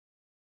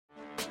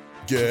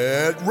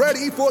Get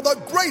ready for the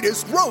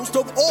greatest roast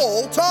of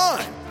all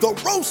time, the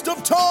Roast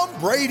of Tom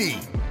Brady,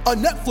 a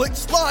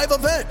Netflix live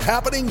event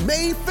happening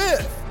May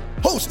 5th.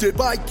 Hosted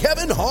by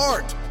Kevin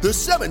Hart, the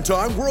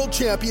 7-time world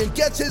champion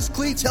gets his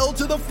cleats held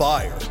to the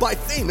fire by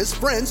famous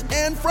friends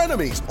and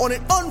frenemies on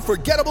an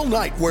unforgettable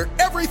night where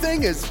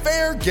everything is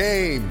fair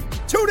game.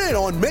 Tune in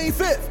on May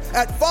 5th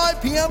at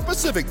 5 p.m.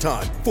 Pacific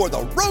time for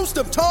the Roast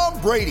of Tom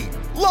Brady,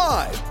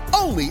 live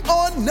only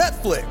on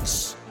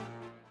Netflix.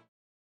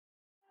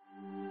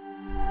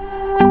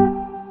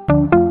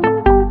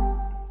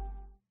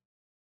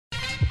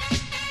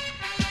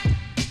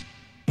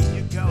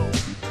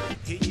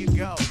 Here you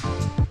go.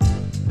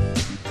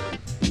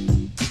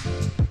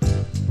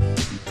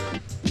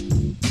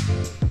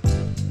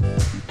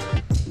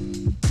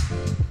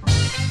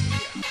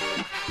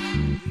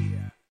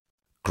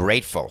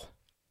 Grateful.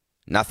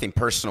 Nothing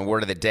personal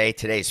word of the day.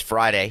 Today's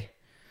Friday.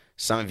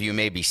 Some of you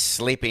may be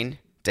sleeping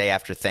day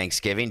after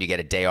Thanksgiving. You get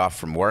a day off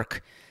from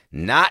work.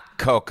 Not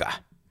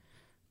Coca.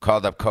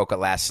 Called up Coca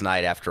last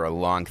night after a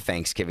long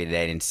Thanksgiving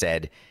day and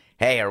said,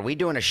 hey, are we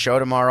doing a show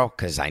tomorrow?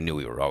 Because I knew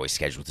we were always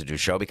scheduled to do a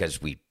show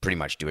because we pretty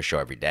much do a show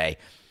every day.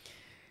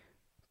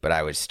 But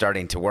I was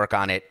starting to work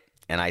on it,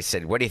 and I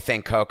said, what do you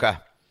think,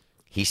 Coca?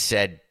 He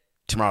said,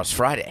 tomorrow's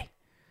Friday.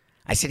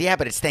 I said, yeah,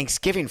 but it's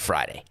Thanksgiving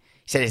Friday.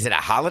 He said, is it a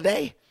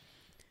holiday?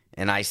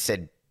 And I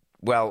said,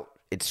 well,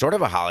 it's sort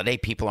of a holiday.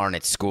 People aren't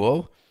at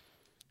school.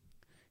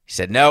 He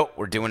said, no,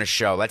 we're doing a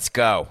show. Let's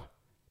go.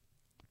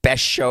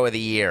 Best show of the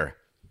year.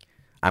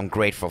 I'm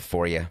grateful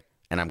for you,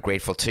 and I'm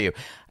grateful to you.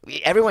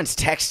 Everyone's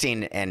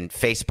texting and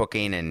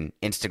Facebooking and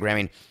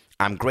Instagramming.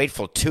 I'm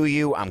grateful to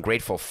you. I'm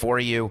grateful for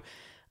you.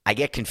 I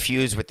get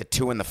confused with the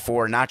 2 and the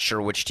 4, not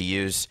sure which to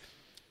use.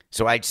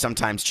 So I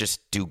sometimes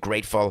just do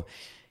grateful.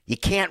 You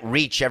can't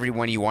reach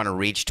everyone you want to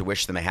reach to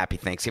wish them a happy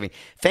Thanksgiving.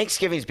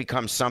 Thanksgiving's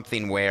become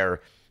something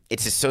where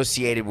it's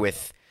associated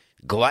with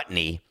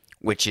gluttony,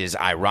 which is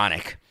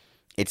ironic.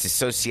 It's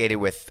associated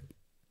with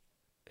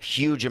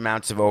huge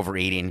amounts of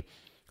overeating.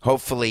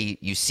 Hopefully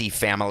you see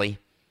family,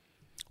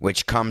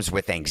 which comes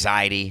with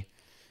anxiety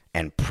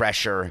and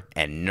pressure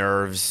and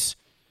nerves.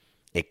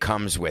 It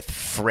comes with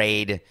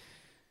frayed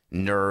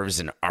nerves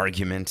and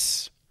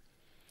arguments.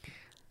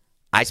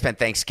 I spent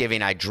Thanksgiving,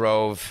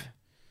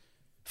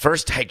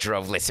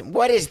 listen,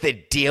 what is the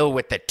deal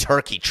with the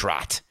turkey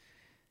trot?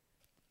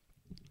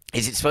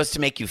 Is it supposed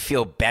to make you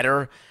feel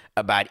better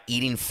about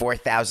eating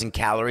 4,000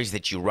 calories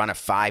that you run a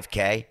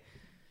 5K?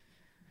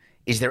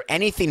 Is there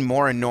anything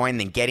more annoying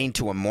than getting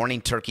to a morning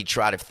turkey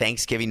trot of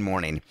Thanksgiving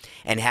morning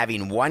and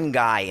having one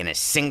guy in a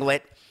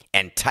singlet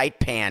and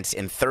tight pants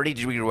in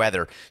 30-degree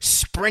weather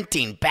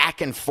sprinting back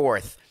and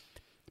forth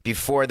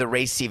before the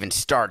race even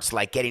starts,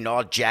 like getting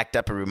all jacked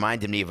up? It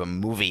reminded me of a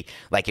movie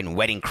like in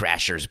Wedding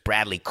Crashers,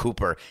 Bradley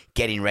Cooper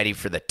getting ready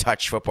for the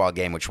touch football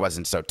game, which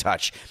wasn't so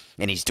touch,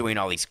 and he's doing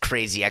all these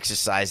crazy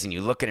exercises, and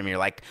you look at him and you're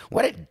like,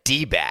 what a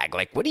D-bag.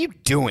 Like, what are you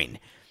doing?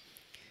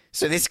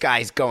 So this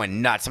guy's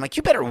going nuts. I'm like,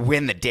 you better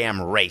win the damn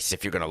race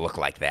if you're going to look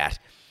like that.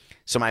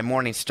 So my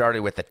morning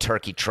started with a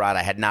turkey trot.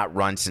 I had not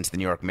run since the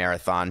New York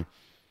Marathon.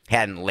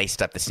 Hadn't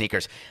laced up the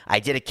sneakers. I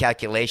did a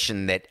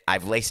calculation that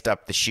I've laced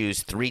up the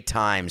shoes 3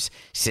 times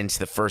since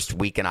the first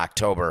week in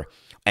October,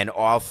 and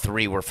all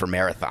 3 were for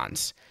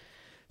marathons.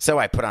 So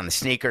I put on the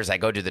sneakers. I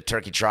go do the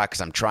turkey trot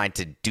because I'm trying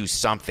to do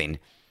something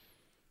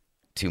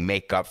to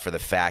make up for the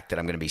fact that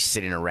I'm going to be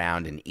sitting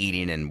around and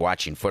eating and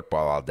watching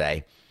football all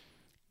day.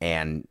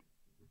 And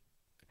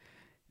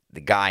the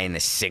guy in the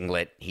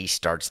singlet, he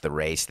starts the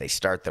race. They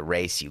start the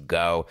race, you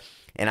go.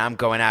 And I'm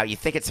going out. You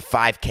think it's a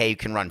 5K, you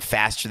can run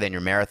faster than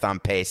your marathon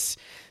pace.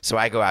 So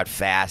I go out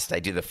fast. I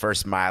do the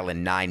first mile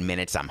in 9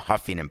 minutes. I'm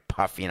huffing and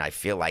puffing. I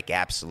feel like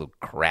absolute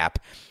crap.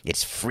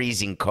 It's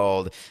freezing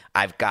cold.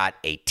 I've got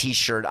a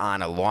T-shirt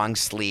on, a long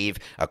sleeve,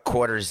 a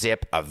quarter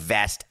zip, a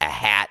vest, a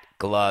hat,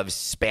 gloves,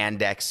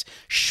 spandex,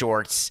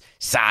 shorts,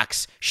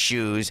 socks,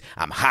 shoes.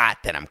 I'm hot,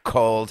 then I'm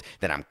cold,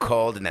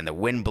 and then the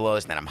wind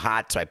blows, and then I'm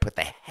hot, so I put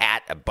the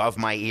hat above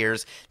my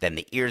ears. Then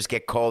the ears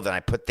get cold, and I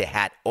put the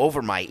hat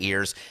over my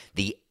ears.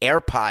 The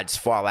AirPods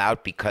fall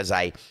out because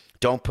I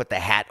don't put the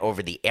hat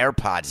over the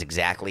AirPods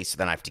exactly, so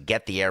then I have to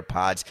get the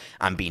AirPods.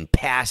 I'm being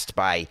passed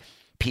by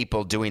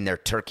people doing their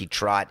turkey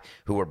trot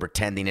who are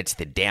pretending it's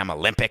the damn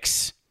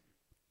Olympics.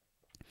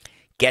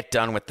 Get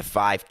done with the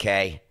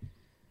 5K.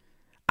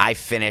 I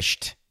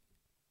finished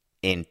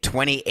in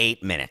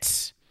 28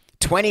 minutes.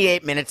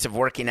 28 minutes of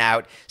working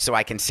out so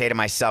I can say to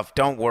myself,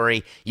 don't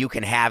worry, you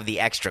can have the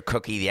extra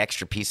cookie, the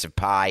extra piece of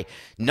pie,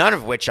 none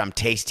of which I'm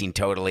tasting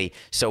totally,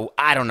 so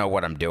I don't know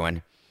what I'm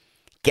doing.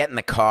 Get in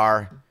the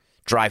car,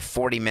 drive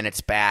 40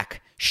 minutes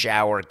back,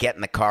 shower, get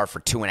in the car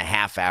for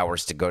 2.5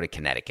 hours to go to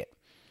Connecticut.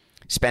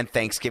 Spent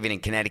Thanksgiving in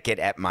Connecticut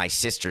at my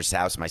sister's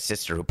house, my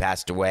sister who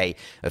passed away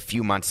a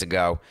few months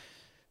ago.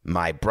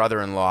 My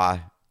brother-in-law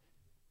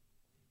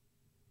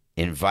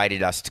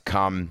invited us to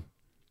come,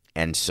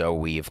 and so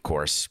we, of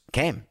course,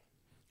 came.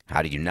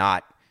 How did you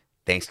not?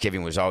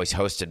 Thanksgiving was always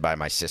hosted by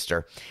my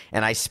sister.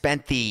 And I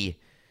spent the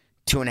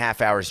 2.5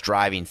 hours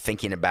driving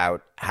thinking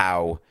about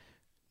how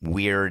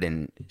weird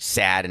and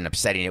sad and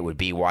upsetting it would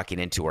be walking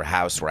into her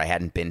house where I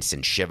hadn't been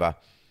since Shiva,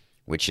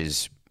 which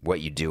is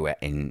what you do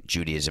in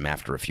Judaism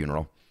after a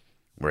funeral,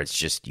 where it's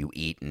just you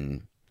eat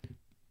and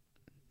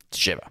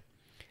Shiva,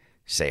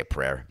 say a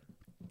prayer.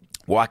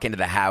 Walk into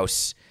the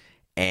house,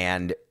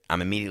 and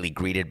I'm immediately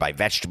greeted by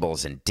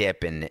vegetables and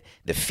dip, and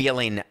the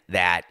feeling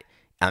that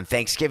on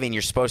Thanksgiving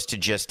you're supposed to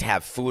just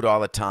have food all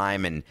the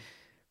time, and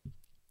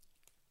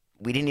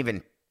we didn't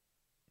even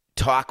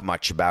talk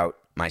much about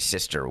my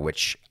sister,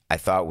 which I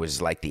thought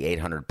was like the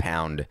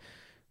 800-pound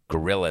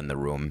gorilla in the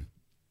room.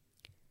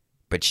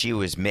 But she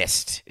was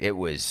missed. It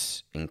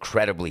was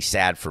incredibly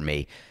sad for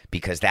me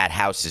because that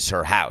house is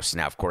her house.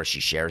 Now, of course, she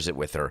shares it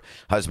with her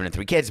husband and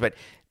 3 kids, but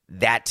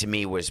that to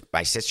me was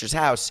my sister's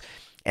house.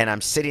 And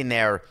I'm sitting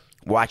there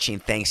watching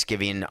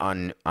Thanksgiving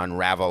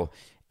unravel,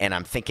 and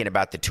I'm thinking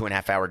about the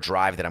 2.5-hour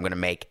drive that I'm going to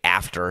make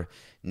after,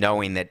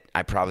 knowing that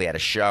I probably had a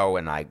show,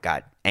 and I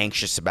got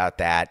anxious about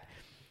that.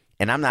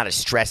 And I'm not a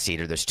stress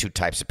eater. There's 2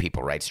 types of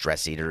people, right?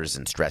 Stress eaters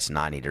and stress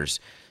non-eaters.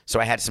 So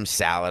I had some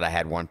salad. I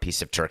had 1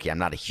 piece of turkey. I'm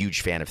not a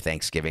huge fan of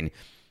Thanksgiving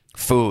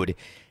food.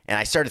 And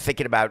I started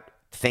thinking about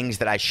things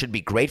that I should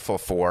be grateful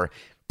for,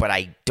 but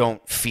I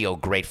don't feel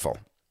grateful.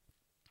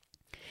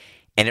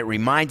 And it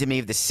reminded me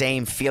of the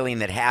same feeling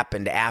that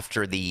happened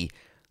after the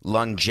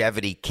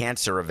longevity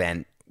cancer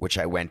event, which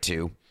I went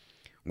to,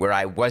 where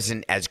I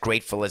wasn't as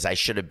grateful as I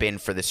should have been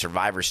for the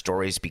survivor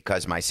stories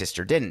because my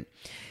sister didn't.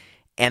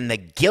 And the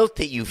guilt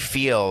that you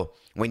feel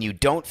when you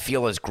don't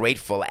feel as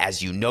grateful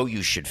as you know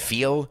you should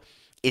feel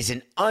is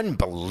an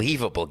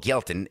unbelievable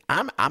guilt. And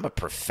I'm a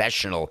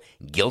professional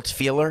guilt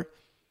feeler.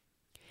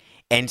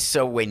 And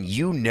so when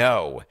you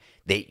know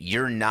that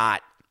you're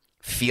not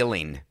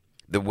feeling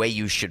the way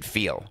you should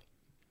feel,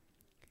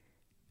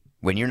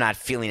 when you're not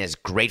feeling as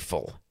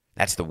grateful,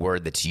 that's the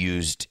word that's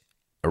used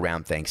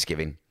around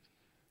Thanksgiving,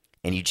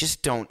 and you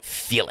just don't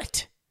feel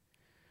it.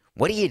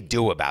 What do you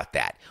do about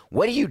that?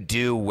 What do you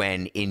do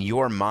when in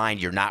your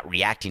mind you're not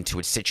reacting to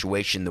a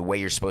situation the way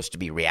you're supposed to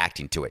be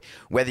reacting to it?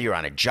 Whether you're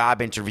on a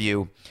job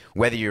interview,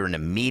 whether you're in a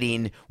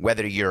meeting,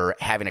 whether you're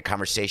having a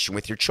conversation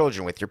with your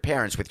children, with your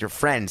parents, with your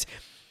friends,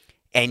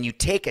 and you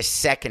take a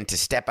second to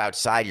step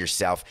outside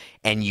yourself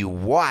and you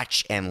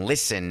watch and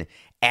listen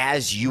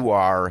as you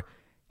are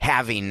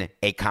having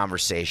a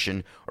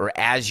conversation or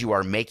as you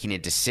are making a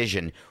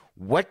decision,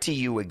 what do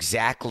you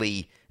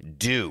exactly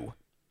do?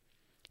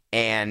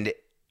 And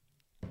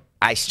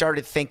I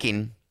started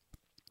thinking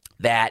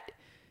that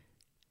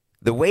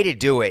the way to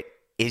do it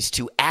is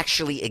to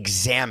actually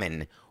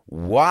examine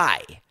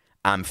why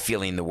I'm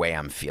feeling the way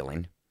I'm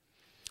feeling,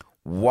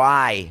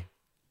 why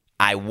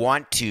I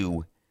want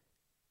to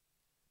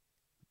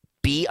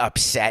be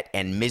upset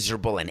and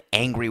miserable and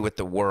angry with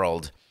the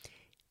world,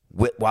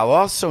 while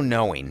also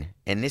knowing,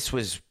 and this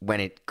was when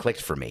it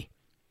clicked for me,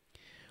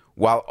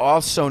 while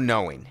also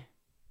knowing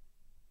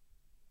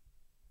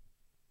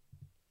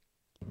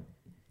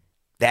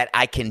that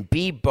I can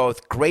be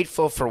both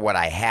grateful for what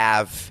I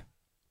have,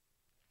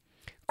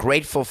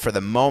 grateful for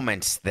the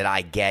moments that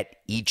I get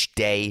each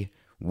day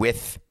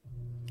with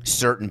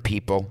certain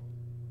people,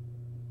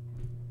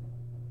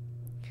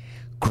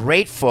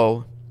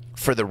 grateful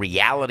for the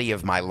reality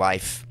of my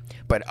life,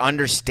 but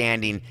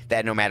understanding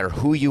that no matter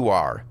who you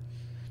are,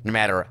 no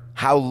matter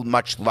how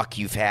much luck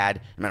you've had,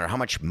 no matter how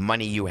much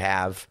money you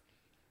have,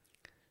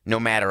 no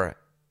matter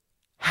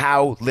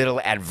how little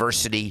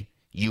adversity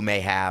you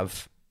may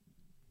have,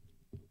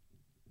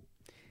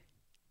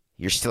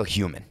 you're still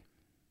human.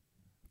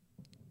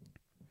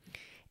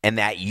 And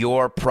that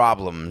your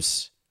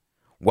problems,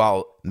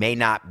 while may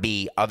not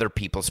be other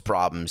people's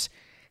problems,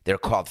 they're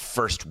called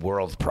first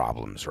world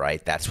problems,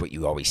 right? That's what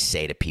you always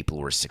say to people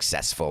who are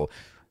successful.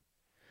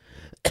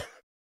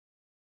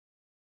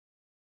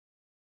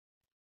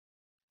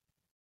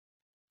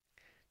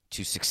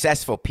 To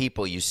successful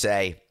people, you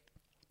say,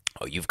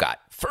 oh, you've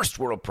got first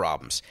world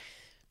problems.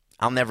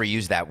 I'll never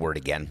use that word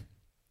again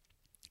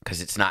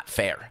because it's not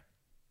fair.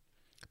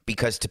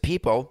 Because to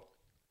people,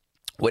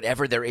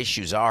 whatever their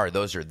issues are,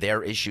 those are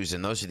their issues,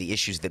 and those are the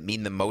issues that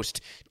mean the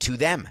most to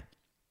them.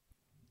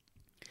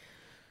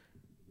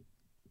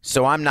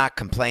 So I'm not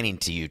complaining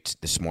to you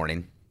this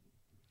morning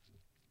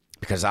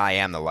because I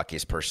am the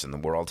luckiest person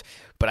in the world,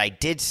 but I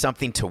did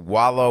something to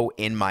wallow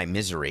in my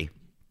misery.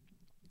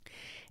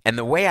 And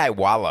the way I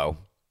wallow,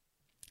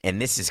 and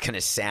this is going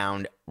to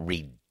sound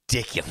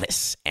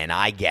ridiculous, and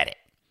I get it.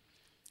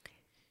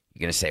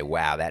 You're going to say,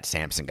 wow, that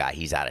Samson guy,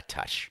 he's out of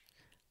touch.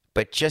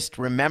 But just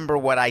remember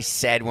what I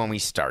said when we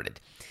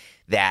started,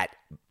 that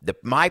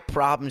my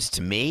problems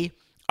to me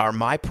are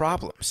my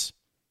problems.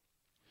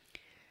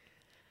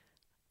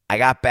 I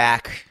got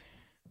back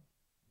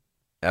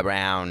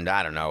around,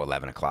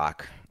 11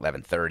 o'clock,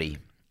 11:30,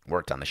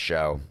 worked on the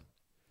show,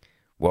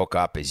 woke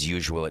up as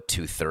usual at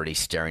 2:30,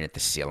 staring at the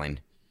ceiling,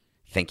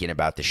 thinking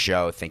about the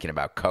show, thinking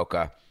about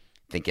Coca,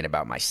 thinking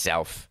about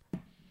myself.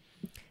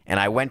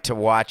 And I went to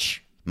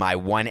watch my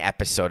 1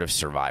 episode of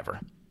Survivor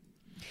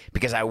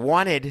because I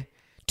wanted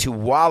to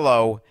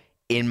wallow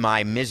in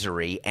my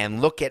misery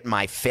and look at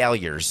my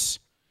failures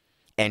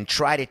and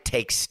try to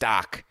take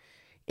stock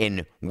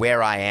in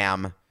where I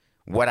am,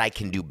 what I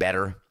can do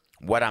better,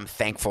 what I'm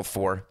thankful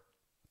for.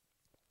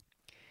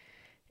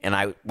 And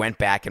I went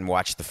back and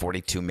watched the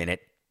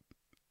 42-minute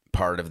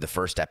part of the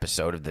first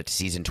episode of the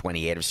season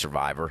 28 of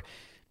Survivor.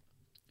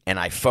 And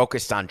I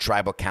focused on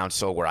Tribal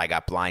Council, where I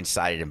got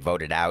blindsided and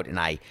voted out. And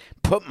I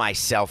put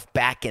myself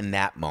back in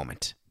that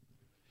moment.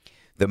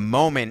 The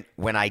moment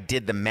when I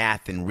did the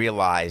math and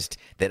realized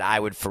that I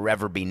would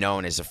forever be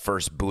known as a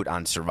first boot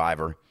on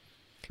Survivor.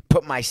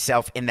 Put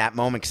myself in that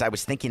moment, because I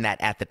was thinking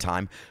that at the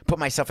time. Put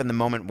myself in the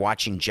moment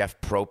watching Jeff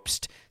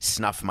Probst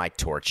snuff my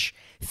torch,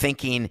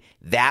 thinking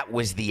that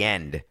was the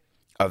end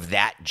of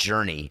that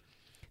journey.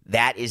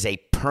 That is a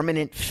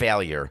permanent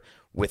failure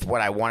with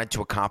what I wanted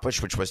to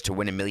accomplish, which was to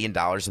win $1 million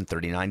in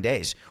 39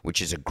 days,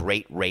 which is a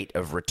great rate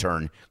of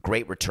return,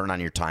 great return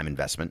on your time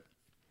investment.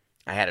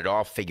 I had it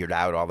all figured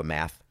out, all the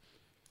math.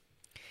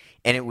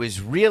 And it was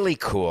really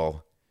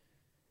cool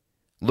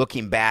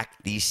looking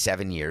back these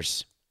 7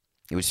 years.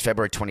 It was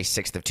February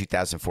 26th of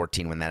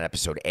 2014 when that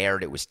episode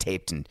aired. It was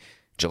taped in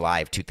July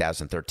of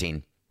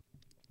 2013.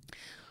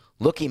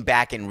 Looking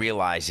back and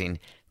realizing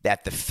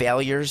that the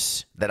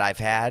failures that I've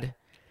had,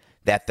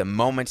 that the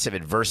moments of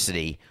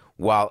adversity,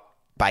 while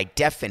by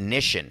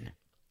definition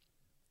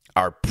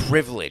are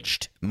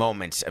privileged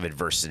moments of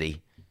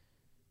adversity,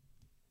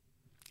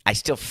 I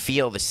still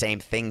feel the same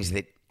things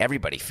that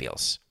everybody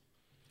feels.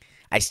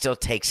 I still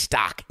take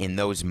stock in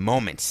those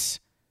moments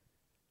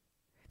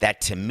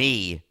that, to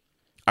me,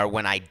 are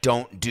when I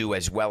don't do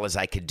as well as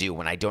I could do,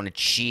 when I don't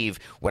achieve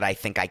what I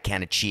think I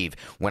can achieve,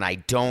 when I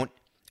don't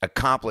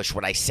accomplish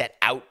what I set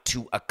out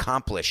to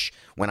accomplish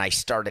when I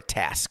start a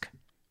task.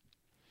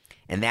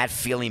 And that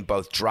feeling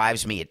both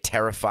drives me, it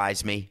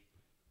terrifies me,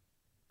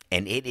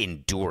 and it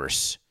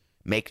endures.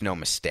 Make no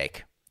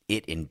mistake,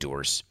 it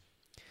endures.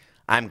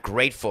 I'm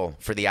grateful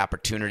for the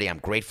opportunity. I'm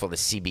grateful to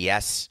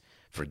CBS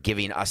for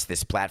giving us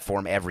this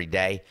platform every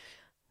day.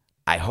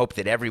 I hope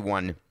that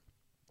everyone,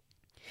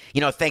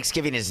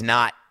 Thanksgiving is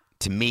not,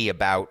 to me,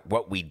 about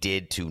what we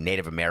did to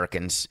Native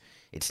Americans.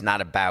 It's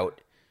not about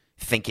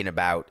thinking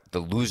about the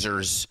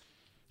losers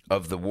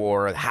of the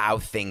war, how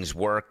things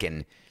work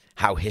and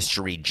how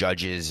history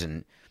judges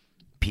and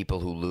people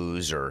who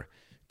lose or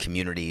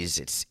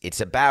communities.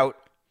 It's about,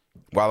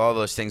 while all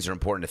those things are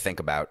important to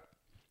think about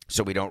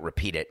so we don't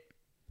repeat it,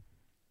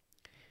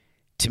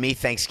 to me,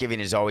 Thanksgiving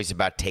is always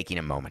about taking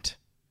a moment.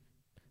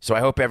 So I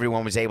hope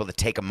everyone was able to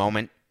take a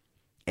moment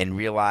and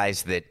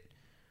realize that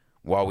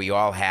while we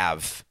all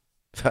have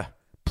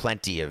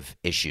plenty of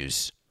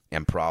issues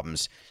and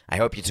problems, I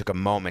hope you took a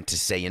moment to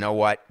say, you know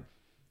what?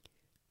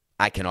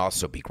 I can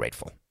also be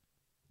grateful.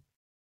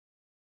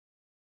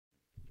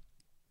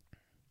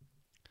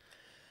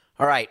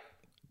 All right.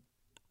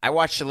 I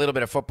watched a little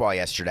bit of football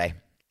yesterday,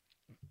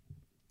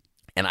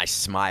 and I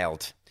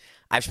smiled.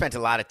 I've spent a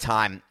lot of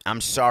time.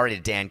 I'm sorry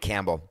to Dan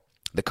Campbell,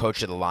 the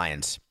coach of the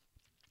Lions.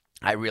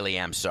 I really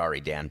am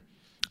sorry, Dan.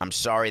 I'm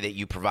sorry that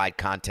you provide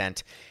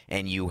content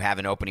and you have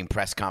an opening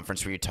press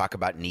conference where you talk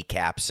about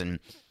kneecaps and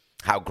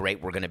how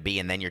great we're going to be,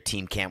 and then your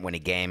team can't win a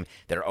game.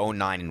 They're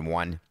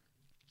 0-9-1.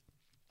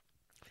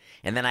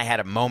 And then I had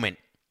a moment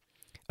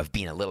of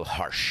being a little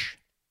harsh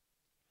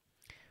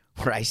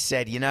where I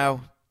said,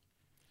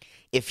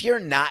 if you're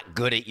not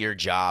good at your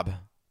job,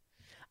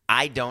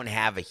 I don't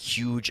have a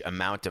huge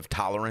amount of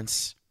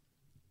tolerance.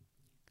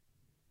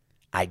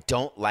 I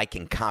don't like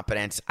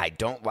incompetence. I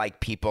don't like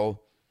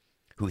people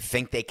who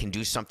think they can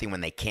do something when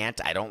they can't.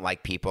 I don't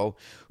like people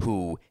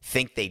who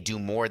think they do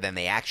more than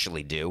they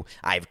actually do.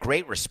 I have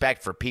great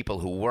respect for people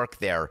who work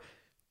their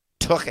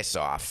tuchus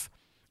off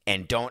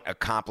and don't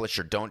accomplish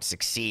or don't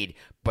succeed,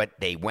 but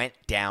they went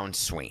down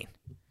swinging.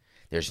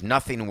 There's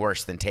nothing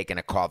worse than taking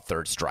a called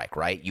third strike,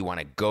 right? You want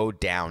to go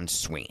down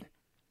swinging.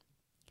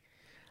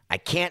 I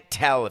can't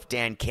tell if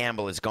Dan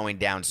Campbell is going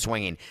down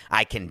swinging.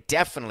 I can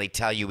definitely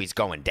tell you he's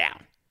going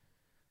down.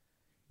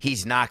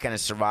 He's not going to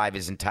survive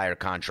his entire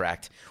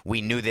contract.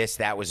 We knew this.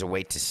 That was a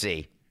wait to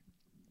see.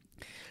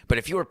 But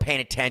if you were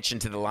paying attention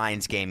to the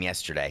Lions game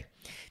yesterday,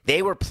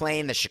 they were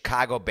playing the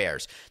Chicago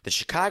Bears. The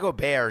Chicago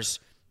Bears,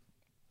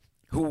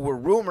 who were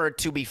rumored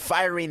to be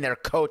firing their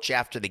coach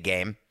after the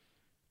game.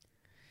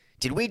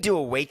 Did we do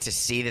a wait to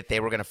see that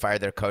they were going to fire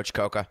their coach,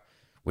 Coca?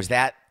 Was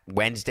that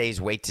Wednesday's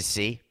wait to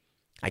see?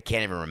 I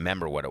can't even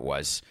remember what it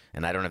was,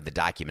 and I don't have the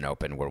document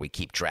open where we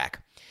keep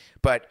track.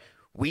 But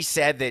we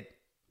said that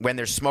when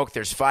there's smoke,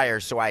 there's fire,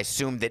 so I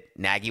assumed that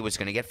Nagy was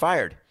going to get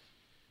fired.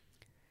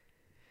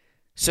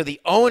 So the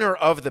owner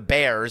of the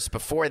Bears,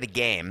 before the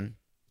game,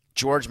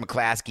 George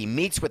McClaskey,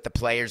 meets with the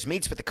players,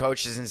 meets with the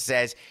coaches, and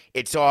says,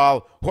 it's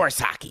all horse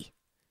hockey.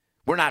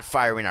 We're not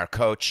firing our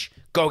coach.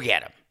 Go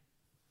get him.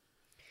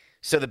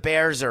 So the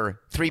Bears are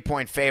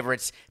 3-point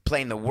favorites,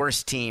 playing the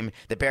worst team.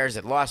 The Bears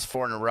had lost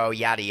 4 in a row,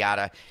 yada,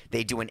 yada.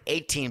 They do an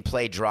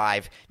 18-play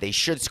drive. They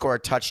should score a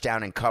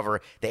touchdown and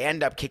cover. They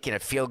end up kicking a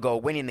field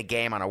goal, winning the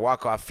game on a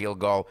walk-off field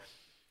goal.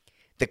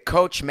 The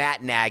coach,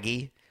 Matt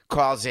Nagy,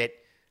 calls it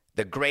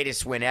the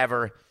greatest win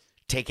ever,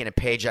 taking a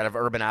page out of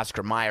Urban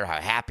Oscar Mayer,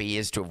 how happy he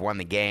is to have won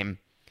the game.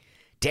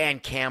 Dan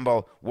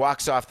Campbell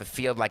walks off the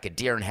field like a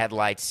deer in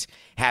headlights,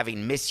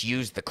 having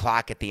misused the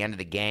clock at the end of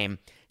the game,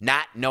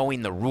 not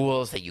knowing the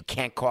rules that you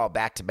can't call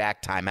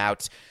back-to-back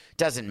timeouts.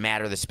 Doesn't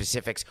matter the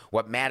specifics.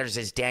 What matters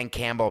is Dan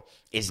Campbell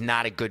is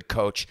not a good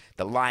coach.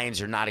 The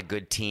Lions are not a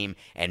good team.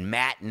 And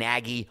Matt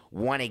Nagy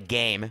won a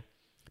game.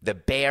 The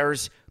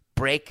Bears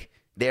break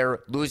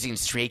their losing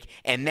streak.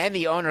 And then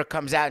the owner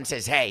comes out and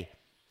says, hey,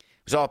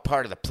 it was all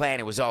part of the plan.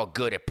 It was all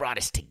good. It brought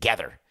us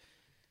together.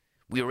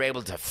 We were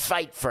able to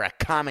fight for a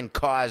common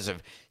cause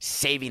of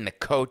saving the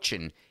coach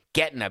and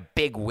getting a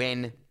big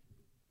win.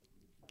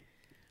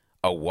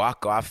 A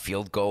walk-off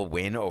field goal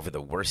win over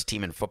the worst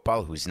team in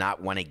football who's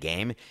not won a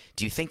game.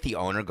 Do you think the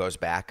owner goes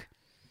back,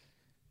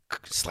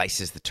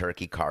 slices the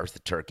turkey, carves the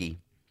turkey,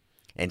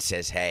 and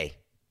says, hey,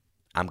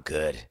 I'm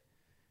good.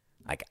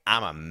 Like,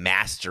 I'm a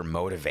master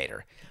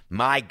motivator.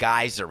 My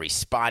guys are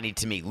responding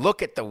to me.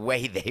 Look at the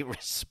way they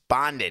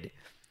responded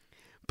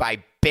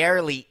by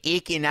barely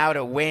eking out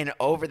a win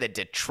over the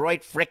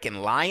Detroit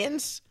frickin'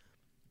 Lions?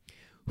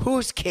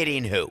 Who's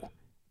kidding who?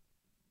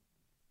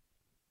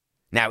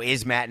 Now,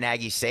 is Matt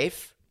Nagy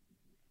safe?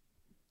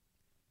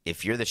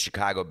 If you're the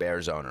Chicago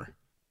Bears owner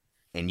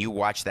and you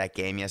watched that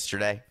game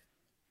yesterday,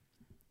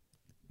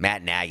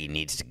 Matt Nagy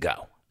needs to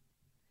go.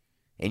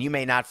 And you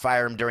may not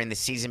fire him during the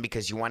season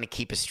because you want to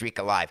keep a streak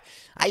alive.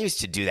 I used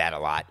to do that a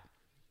lot.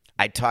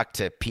 I'd talk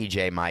to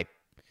PJ, my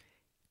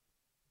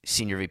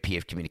senior VP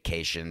of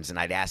communications, and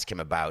I'd ask him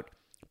about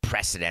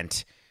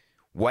precedent.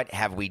 What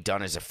have we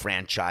done as a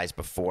franchise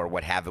before?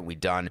 What haven't we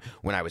done?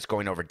 When I was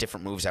going over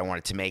different moves I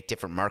wanted to make,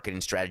 different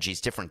marketing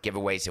strategies, different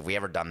giveaways, have we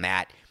ever done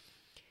that?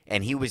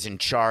 And he was in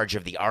charge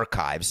of the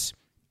archives,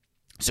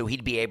 so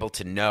he'd be able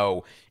to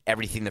know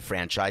everything the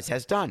franchise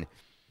has done.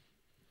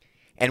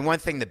 And one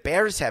thing the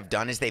Bears have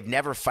done is they've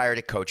never fired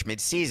a coach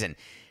midseason.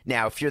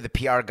 Now, if you're the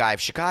PR guy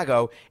of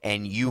Chicago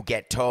and you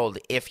get told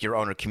if your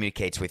owner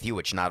communicates with you,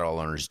 which not all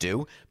owners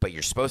do, but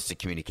you're supposed to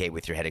communicate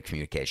with your head of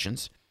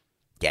communications.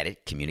 Get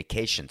it?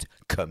 Communications.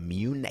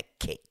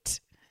 Communicate.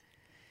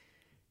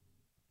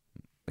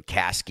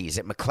 McCaskey. Is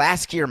it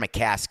McClaskey or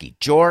McCaskey?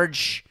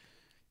 George,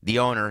 the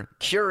owner,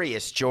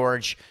 curious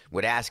George,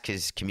 would ask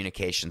his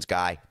communications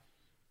guy,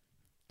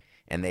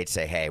 and they'd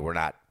say, hey,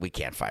 we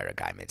can't fire a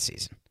guy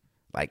midseason.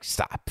 Like,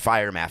 stop.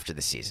 Fire him after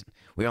the season.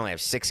 We only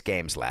have 6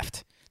 games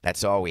left.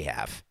 That's all we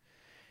have.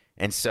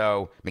 And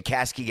so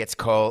McCaskey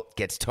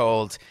gets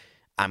told,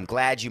 I'm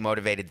glad you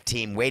motivated the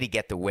team. Way to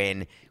get the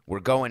win. We're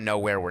going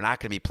nowhere. We're not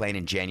going to be playing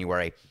in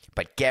January,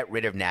 but get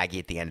rid of Nagy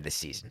at the end of the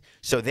season.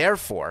 So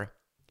therefore,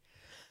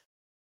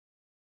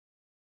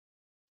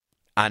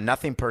 on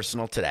Nothing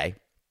Personal today,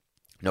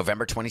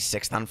 November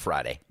 26th on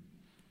Friday,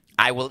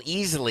 I will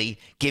easily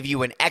give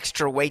you an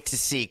extra wait to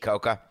see,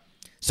 Coca.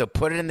 So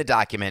put it in the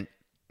document.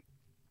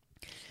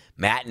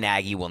 Matt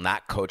Nagy will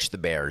not coach the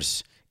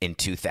Bears in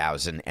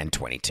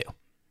 2022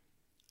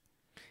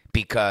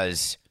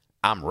 because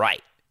I'm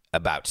right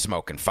about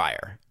smoke and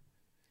fire.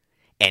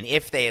 And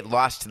if they had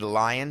lost to the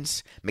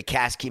Lions,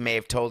 McCaskey may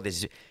have told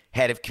his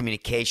head of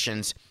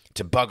communications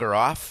to bugger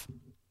off.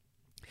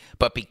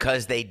 But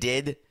because they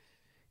did,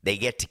 they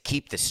get to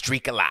keep the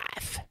streak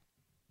alive.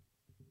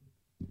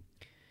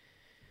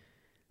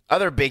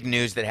 Other big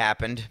news that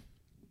happened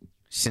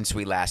since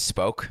we last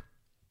spoke.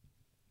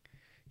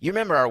 You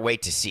remember our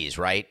wait to sees,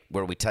 right?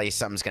 Where we tell you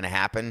something's going to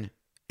happen,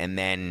 and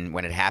then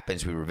when it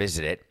happens, we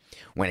revisit it.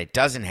 When it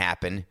doesn't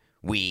happen,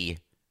 we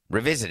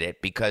revisit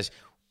it because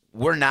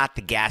we're not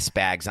the gas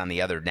bags on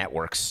the other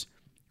networks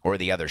or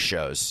the other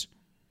shows.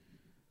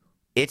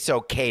 It's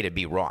okay to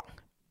be wrong.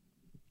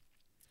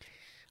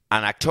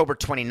 On October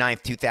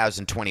 29th,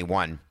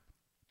 2021,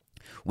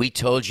 we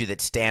told you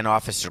that Stan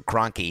Officer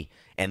Kroenke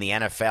and the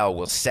NFL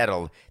will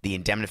settle the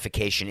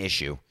indemnification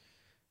issue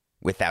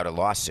without a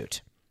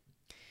lawsuit.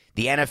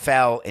 The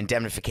NFL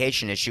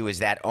indemnification issue is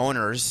that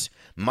owners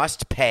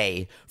must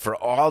pay for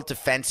all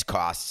defense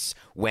costs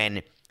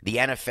when the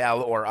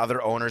NFL or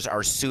other owners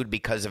are sued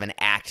because of an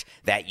act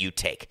that you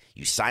take.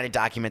 You sign a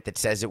document that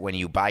says it when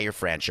you buy your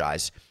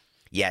franchise,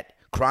 yet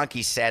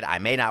Kroenke said, I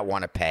may not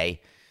want to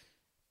pay.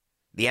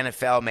 The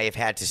NFL may have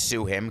had to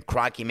sue him.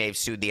 Kroenke may have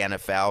sued the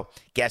NFL.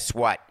 Guess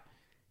what?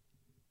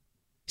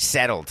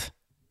 Settled.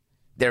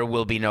 There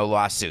will be no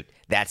lawsuit.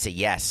 That's a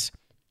yes.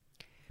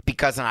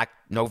 Because on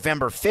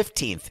November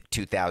 15th,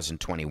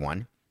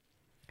 2021,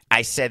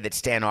 I said that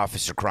Stan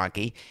Officer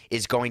Kroenke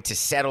is going to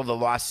settle the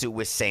lawsuit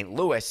with St.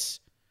 Louis.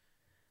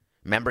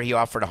 Remember, he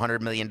offered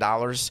 $100 million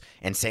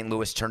and St.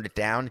 Louis turned it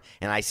down?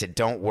 And I said,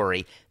 don't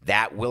worry,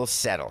 that will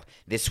settle.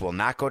 This will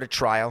not go to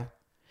trial.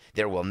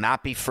 There will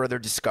not be further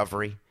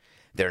discovery.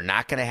 They're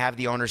not going to have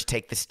the owners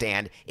take the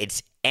stand.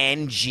 It's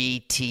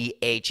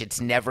NGTH. It's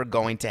never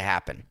going to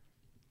happen.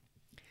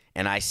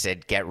 And I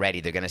said, get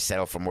ready. They're going to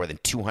settle for more than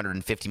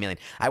 $250 million.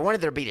 I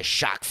wanted there to be a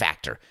shock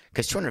factor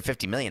because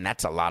 $250 million,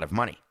 that's a lot of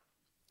money.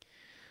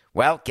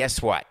 Well,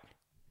 guess what?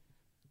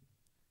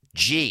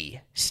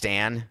 Gee,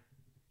 Stan,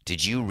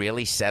 did you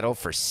really settle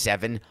for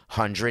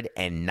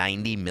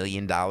 $790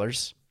 million?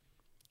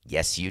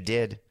 Yes, you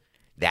did.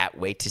 That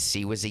wait to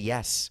see was a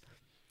yes.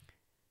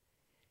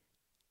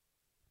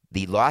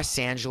 the Los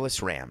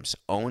Angeles Rams,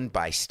 owned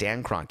by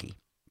Stan Kroenke,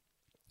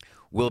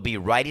 will be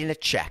writing a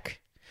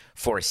check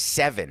for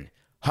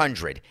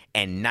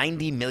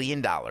 $790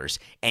 million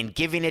and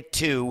giving it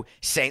to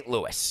St.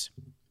 Louis.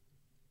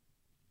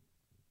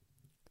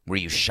 Were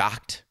you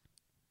shocked?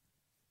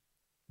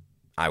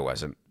 I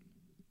wasn't.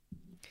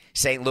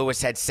 St.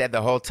 Louis had said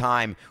the whole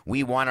time,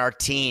 we want our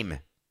team.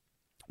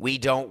 We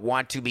don't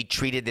want to be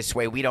treated this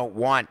way. We don't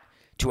want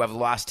to have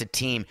lost a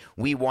team.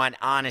 We want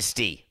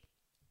honesty.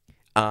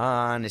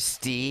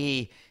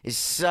 Honesty is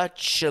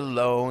such a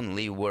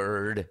lonely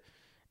word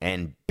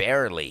and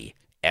barely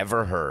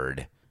ever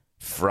heard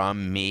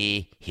from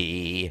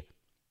me.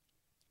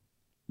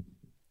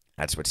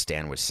 That's what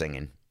Stan was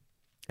singing,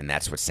 and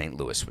that's what St.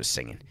 Louis was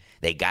singing.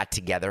 They got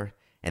together,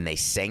 and they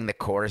sang the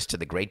chorus to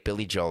the great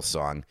Billy Joel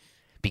song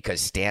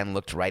because Stan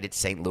looked right at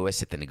St.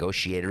 Louis, at the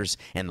negotiators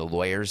and the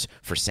lawyers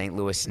for St.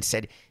 Louis, and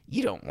said,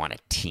 you don't want a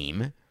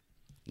team.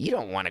 You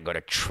don't want to go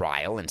to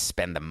trial and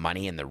spend the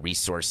money and the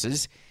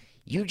resources.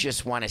 You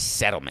just want a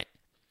settlement.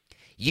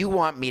 You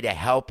want me to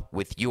help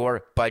with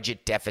your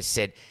budget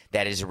deficit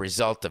that is a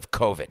result of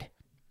COVID.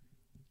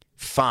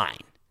 Fine.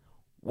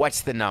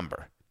 What's the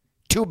number?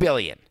 $2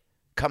 billion.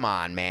 Come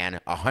on, man.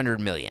 $100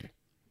 million.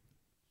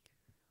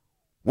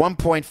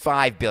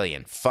 $1.5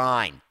 billion.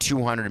 Fine.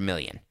 $200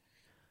 million.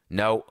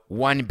 No,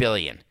 $1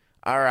 billion.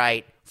 All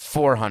right,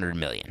 $400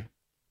 million.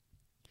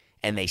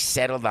 And they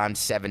settled on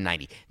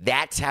 $790.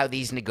 That's how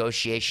these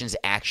negotiations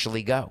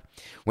actually go.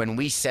 When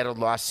we settled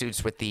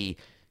lawsuits with the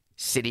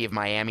city of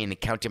Miami and the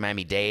county of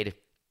Miami-Dade,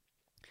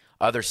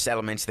 other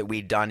settlements that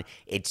we've done,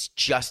 it's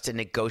just a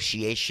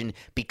negotiation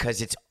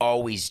because it's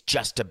always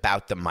just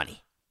about the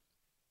money.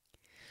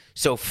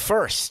 So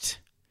first,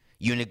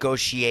 you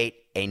negotiate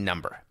a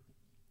number.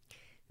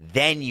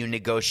 Then you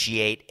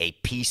negotiate a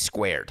P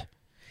squared.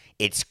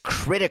 It's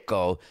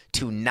critical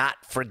to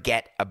not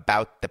forget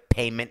about the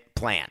payment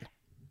plan.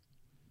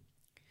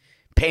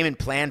 Payment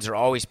plans are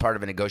always part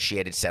of a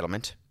negotiated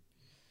settlement.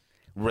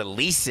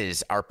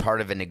 Releases are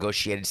part of a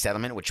negotiated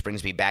settlement, which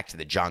brings me back to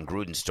the John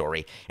Gruden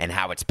story and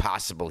how it's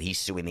possible he's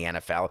suing the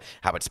NFL,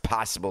 how it's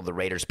possible the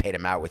Raiders paid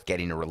him out with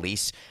getting a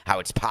release, how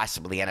it's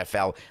possible the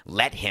NFL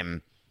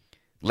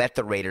let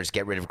the Raiders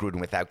get rid of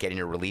Gruden without getting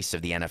a release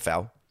of the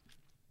NFL.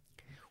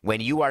 When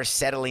you are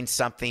settling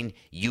something,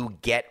 you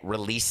get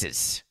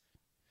releases.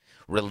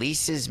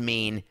 Releases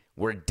mean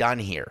we're done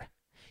here.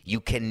 You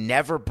can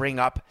never bring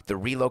up the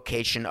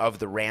relocation of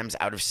the Rams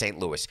out of St.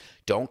 Louis.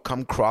 Don't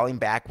come crawling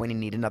back when you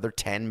need another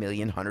 10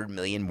 million, 100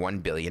 million, 1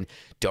 billion.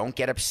 Don't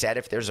get upset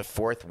if there's a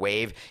fourth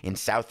wave in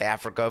South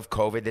Africa of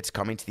COVID that's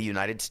coming to the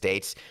United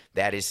States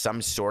that is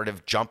some sort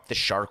of jump the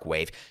shark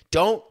wave.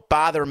 Don't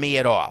bother me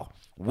at all.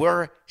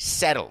 We're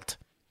settled.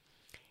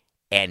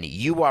 And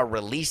you are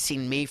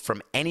releasing me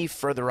from any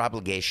further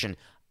obligation.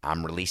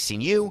 I'm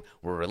releasing you.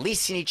 We're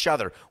releasing each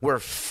other. We're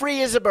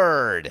free as a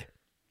bird.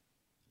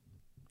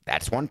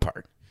 That's one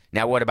part.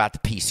 Now, what about the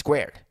P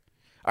squared?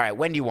 All right,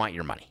 when do you want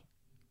your money?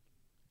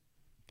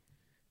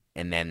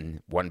 And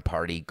then one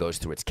party goes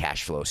through its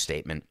cash flow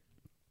statement,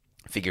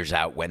 figures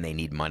out when they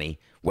need money,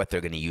 what they're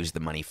going to use the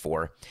money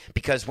for.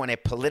 Because when a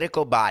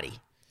political body,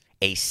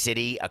 a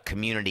city, a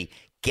community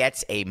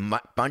gets a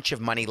bunch of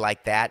money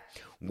like that,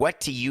 what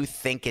do you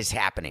think is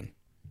happening?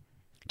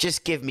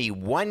 Just give me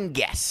one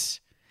guess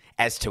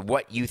as to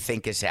what you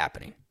think is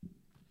happening.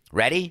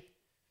 Ready?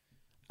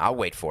 I'll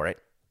wait for it.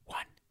 1,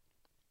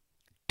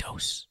 2,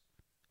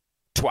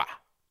 3.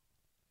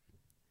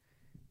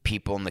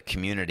 People in the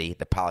community,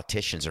 the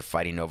politicians, are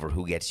fighting over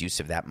who gets use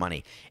of that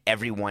money.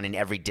 Everyone in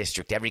every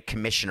district, every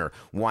commissioner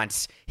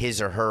wants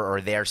his or her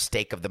or their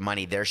stake of the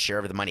money, their share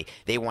of the money.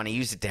 They want to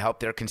use it to help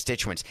their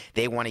constituents.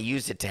 They want to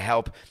use it to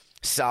help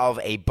solve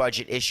a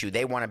budget issue.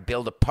 They want to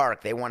build a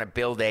park. They want to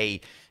build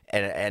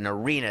an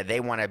arena. They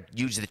want to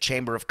use the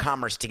Chamber of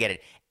Commerce to get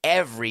it.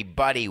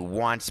 Everybody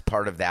wants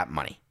part of that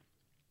money.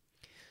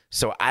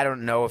 So I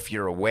don't know if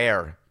you're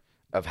aware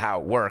of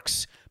how it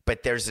works,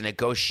 but there's a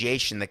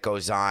negotiation that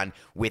goes on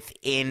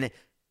within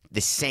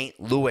the St.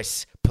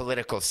 Louis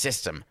political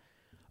system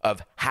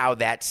of how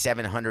that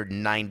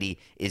 790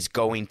 is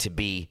going to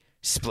be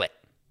split.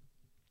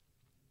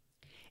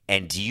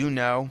 And do you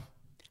know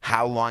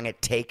how long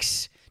it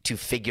takes to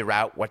figure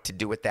out what to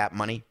do with that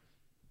money?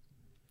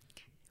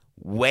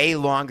 Way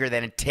longer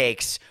than it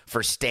takes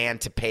for Stan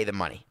to pay the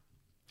money.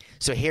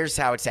 So here's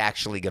how it's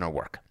actually going to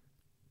work.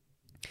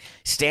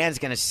 Stan's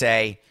going to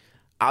say,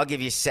 I'll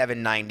give you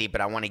 790, but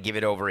I want to give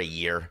it over a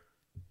year.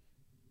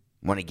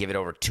 I want to give it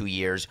over 2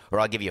 years. Or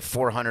I'll give you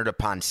 400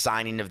 upon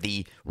signing of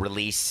the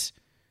release.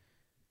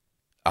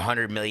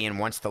 100 million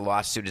once the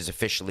lawsuit is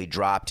officially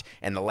dropped,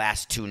 and the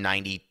last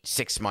 290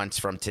 6 months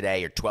from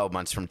today or 12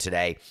 months from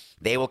today,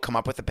 they will come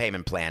up with a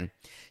payment plan.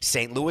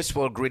 St. Louis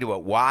will agree to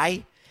it.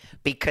 Why?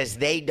 Because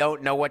they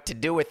don't know what to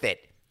do with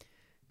it.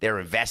 Their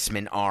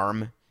investment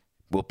arm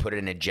will put it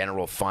in a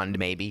general fund,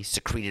 maybe,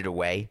 secrete it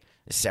away,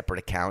 a separate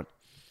account.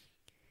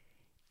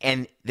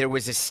 And there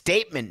was a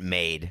statement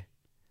made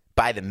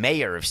by the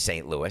mayor of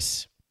St.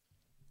 Louis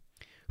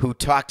who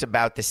talked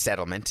about the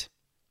settlement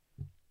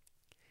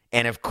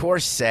and, of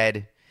course,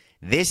 said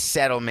This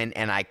settlement,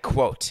 and I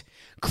quote,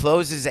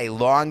 closes a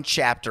long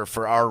chapter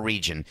for our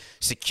region,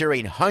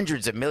 securing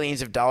hundreds of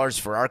millions of dollars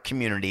for our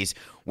communities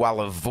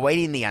while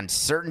avoiding the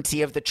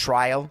uncertainty of the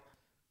trial.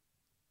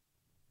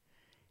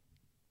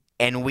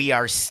 And we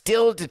are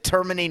still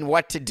determining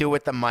what to do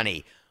with the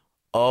money.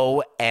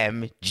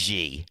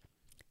 OMG.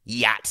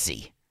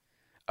 Yahtzee.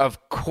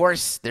 Of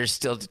course they're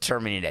still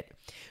determining it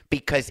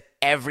because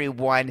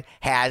everyone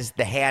has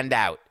the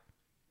handout.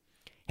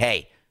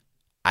 Hey,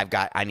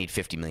 I need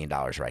 $50 million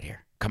right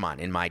here. Come on,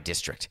 in my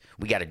district.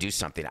 We got to do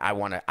something. I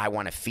want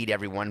to feed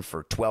everyone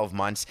for 12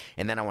 months,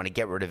 and then I want to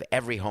get rid of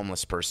every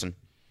homeless person.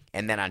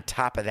 And then on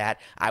top of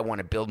that, I want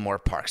to build more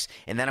parks.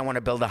 And then I want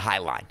to build a High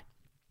Line.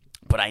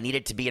 But I need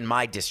it to be in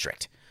my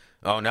district.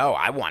 Oh, no,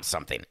 I want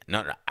something.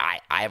 No, I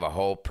have a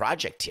whole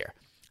project here.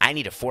 I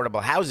need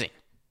affordable housing.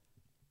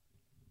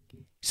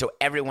 So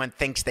everyone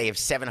thinks they have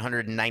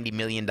 $790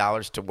 million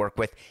to work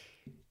with.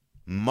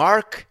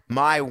 Mark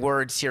my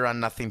words here on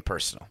Nothing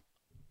Personal.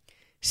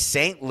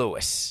 St.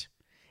 Louis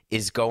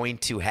is going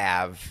to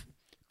have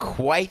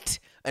quite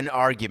an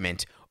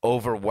argument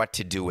over what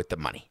to do with the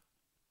money.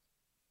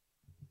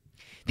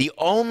 The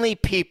only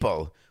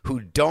people who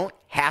don't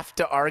have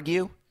to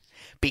argue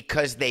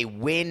because they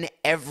win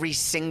every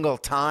single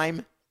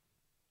time,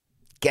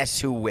 guess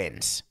who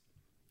wins?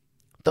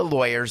 The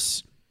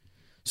lawyers.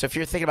 So if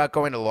you're thinking about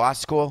going to law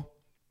school,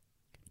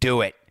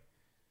 do it.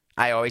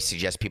 I always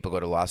suggest people go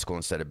to law school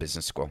instead of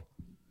business school.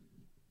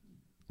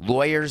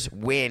 Lawyers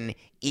win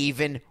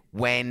even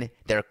when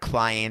their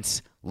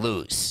clients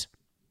lose.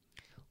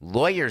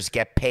 Lawyers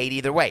get paid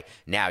either way.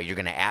 Now you're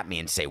going to at me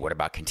and say, what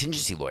about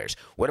contingency lawyers?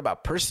 What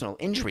about personal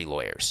injury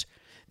lawyers?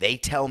 They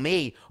tell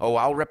me, oh,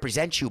 I'll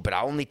represent you, but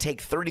I'll only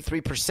take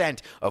 33%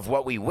 of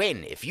what we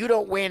win. If you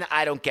don't win,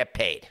 I don't get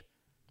paid.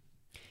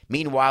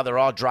 Meanwhile, they're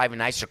all driving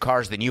nicer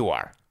cars than you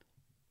are.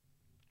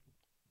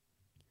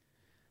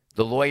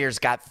 The lawyers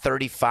got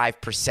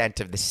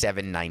 35% of the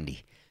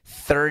 790.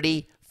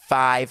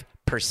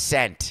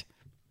 35%.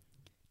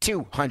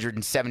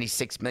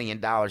 $276 million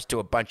to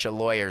a bunch of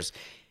lawyers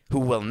who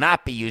will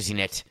not be using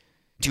it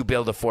to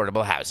build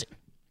affordable housing.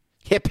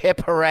 Hip,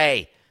 hip,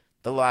 hooray.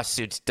 The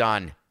lawsuit's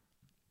done.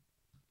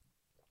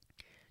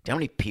 Do you know how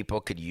many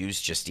people could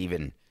use just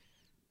even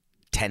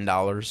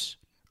 $10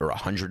 or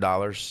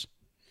 $100?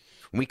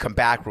 When we come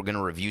back, we're going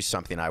to review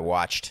something I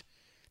watched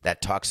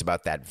that talks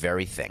about that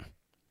very thing.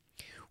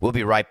 We'll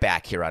be right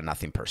back here on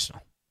Nothing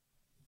Personal.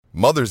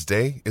 Mother's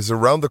Day is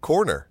around the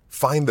corner.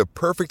 Find the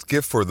perfect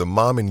gift for the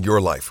mom in your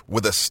life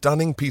with a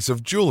stunning piece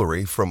of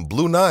jewelry from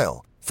Blue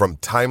Nile. From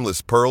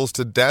timeless pearls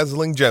to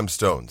dazzling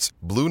gemstones,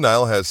 Blue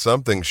Nile has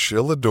something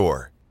she'll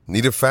adore.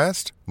 Need it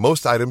fast?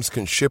 Most items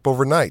can ship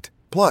overnight.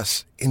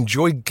 Plus,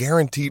 enjoy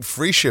guaranteed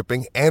free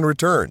shipping and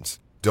returns.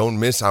 Don't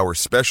miss our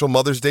special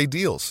Mother's Day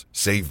deals.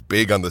 Save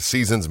big on the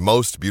season's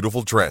most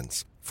beautiful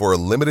trends. For a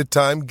limited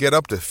time, get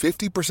up to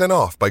 50%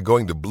 off by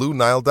going to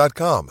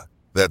BlueNile.com.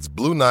 That's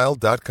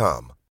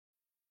BlueNile.com.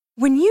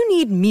 When you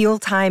need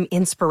mealtime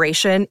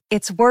inspiration,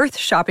 it's worth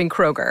shopping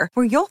Kroger,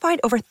 where you'll find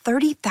over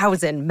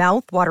 30,000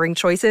 mouth-watering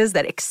choices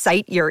that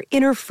excite your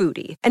inner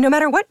foodie. And no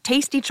matter what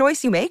tasty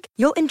choice you make,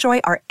 you'll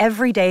enjoy our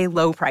everyday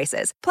low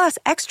prices, plus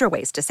extra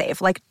ways to save,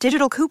 like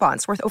digital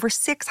coupons worth over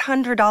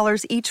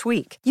 $600 each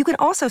week. You can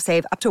also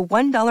save up to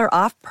 $1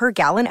 off per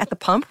gallon at the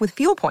pump with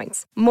fuel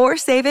points. More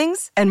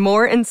savings and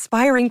more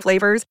inspiring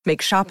flavors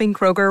make shopping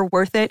Kroger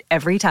worth it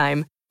every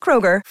time.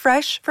 Kroger,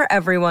 fresh for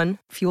everyone.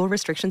 Fuel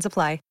restrictions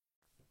apply.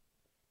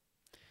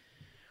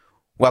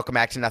 Welcome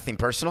back to Nothing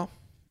Personal.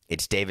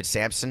 It's David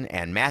Sampson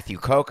and Matthew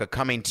Coca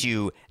coming to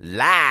you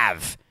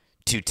live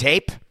to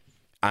tape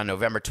on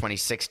November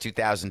 26,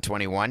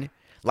 2021.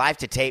 Live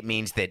to tape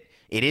means that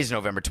it is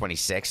November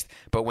 26th,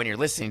 but when you're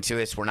listening to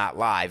this, we're not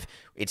live.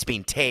 It's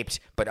being taped,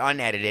 but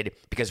unedited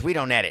because we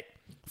don't edit.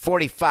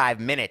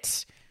 45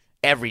 minutes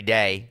every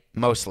day,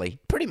 mostly,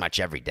 pretty much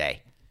every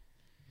day.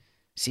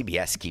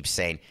 CBS keeps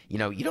saying, you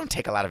don't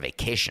take a lot of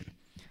vacation.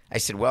 I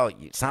said, well,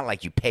 it's not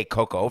like you pay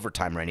Coca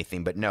overtime or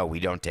anything, but no,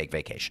 we don't take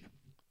vacation.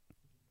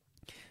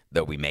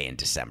 Though we may in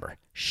December.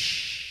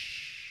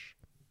 Shh.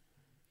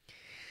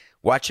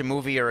 Watch a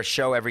movie or a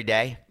show every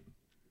day.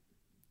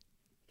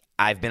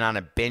 I've been on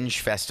a binge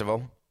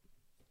festival.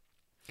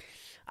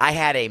 I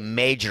had a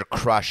major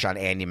crush on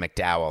Andie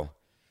MacDowell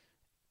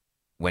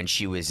when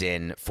she was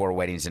in 4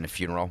 Weddings and a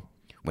Funeral,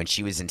 when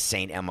she was in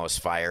St. Elmo's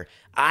Fire.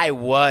 I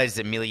was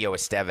Emilio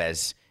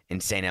Estevez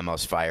in St.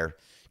 Elmo's Fire,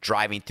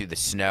 driving through the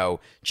snow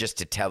just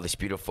to tell this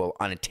beautiful,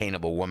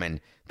 unattainable woman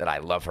that I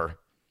love her,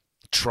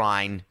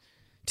 trying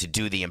to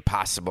do the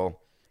impossible,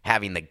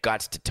 having the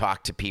guts to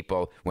talk to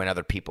people when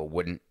other people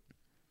wouldn't.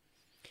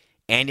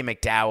 Andie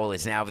MacDowell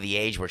is now of the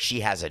age where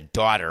she has a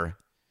daughter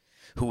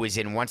who was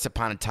in Once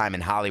Upon a Time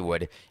in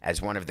Hollywood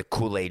as one of the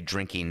Kool-Aid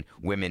drinking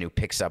women who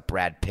picks up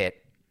Brad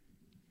Pitt.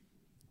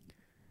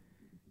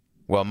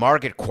 Well,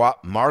 Margaret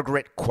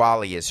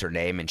Qualley is her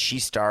name, and she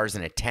stars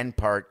in a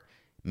 10-part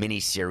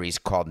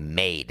miniseries called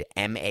Maid,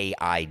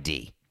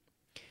 M-A-I-D.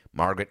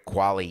 Margaret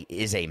Qualley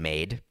is a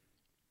maid,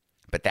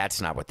 but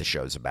that's not what the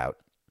show's about.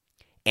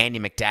 Andie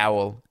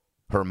MacDowell,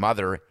 her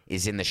mother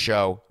is in the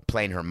show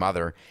playing her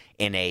mother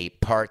in a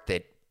part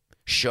that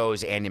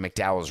shows Andie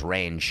MacDowell's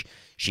range.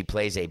 She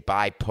plays a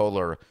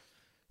bipolar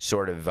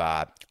sort of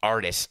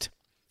artist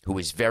who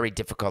is very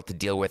difficult to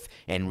deal with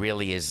and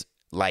really is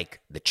like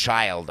the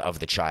child of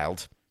the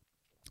child.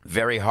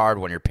 Very hard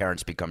when your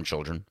parents become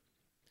children.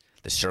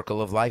 The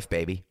circle of life,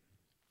 baby.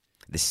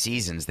 The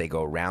seasons, they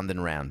go round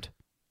and round.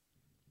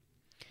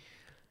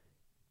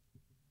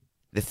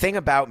 The thing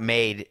about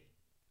Maid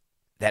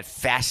that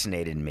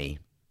fascinated me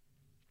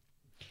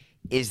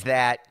is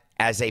that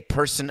as a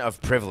person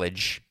of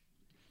privilege,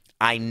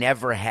 I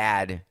never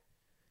had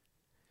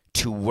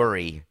to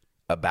worry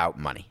about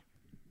money.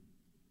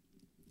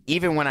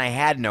 Even when I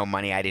had no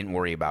money, I didn't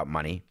worry about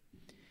money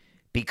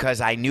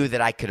because I knew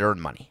that I could earn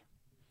money.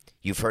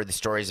 You've heard the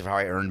stories of how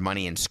I earned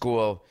money in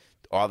school,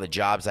 all the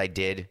jobs I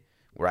did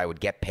where I would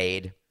get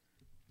paid.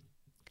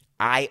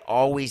 I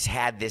always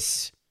had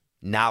this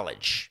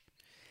knowledge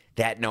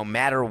that no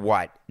matter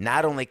what,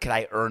 not only could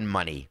I earn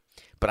money,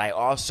 but I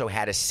also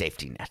had a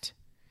safety net.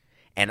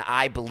 And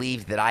I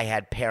believed that I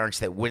had parents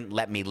that wouldn't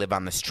let me live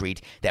on the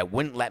street, that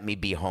wouldn't let me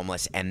be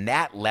homeless. And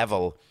that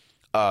level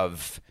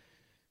of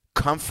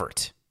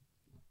comfort,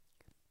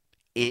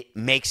 it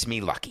makes me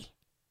lucky,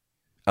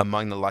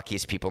 among the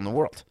luckiest people in the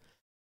world.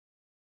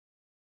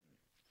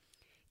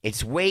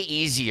 It's way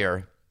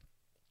easier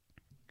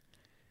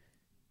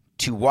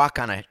to walk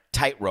on a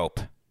tightrope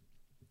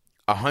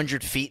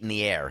 100 feet in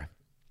the air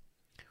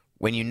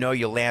when you know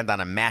you'll land on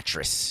a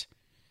mattress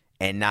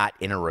and not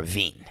in a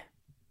ravine.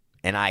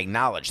 And I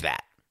acknowledge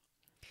that.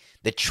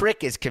 The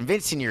trick is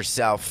convincing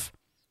yourself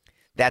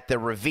that the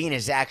ravine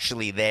is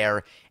actually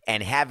there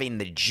and having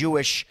the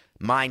Jewish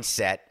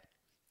mindset,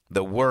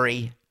 the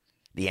worry,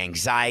 the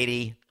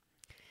anxiety,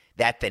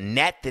 that the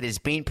net that is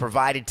being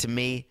provided to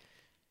me,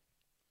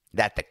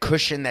 that the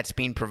cushion that's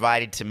being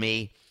provided to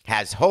me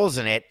has holes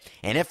in it,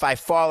 and if I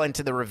fall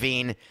into the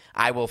ravine,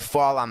 I will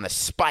fall on the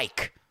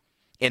spike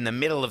in the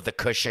middle of the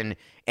cushion,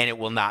 and it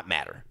will not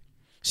matter.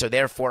 So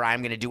therefore,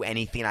 I'm going to do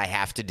anything I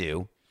have to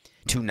do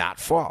to not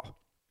fall.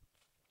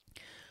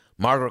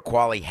 Margaret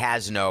Qualley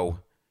has no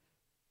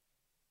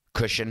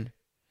cushion.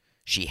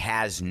 She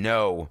has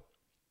no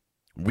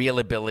real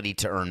ability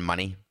to earn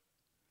money.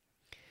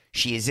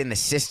 She is in the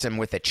system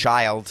with a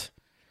child,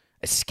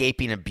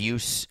 escaping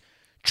abuse,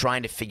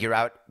 trying to figure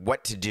out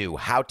what to do,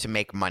 how to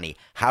make money,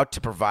 how to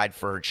provide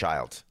for her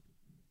child.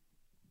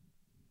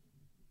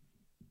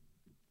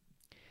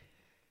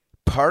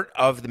 Part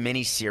of the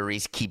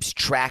miniseries keeps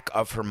track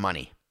of her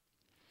money,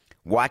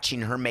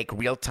 watching her make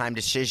real-time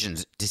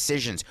decisions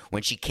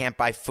when she can't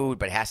buy food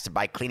but has to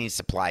buy cleaning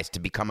supplies to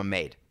become a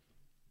maid.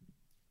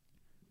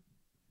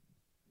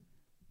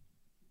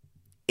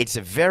 It's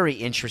a very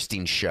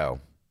interesting show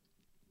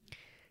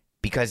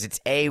because it's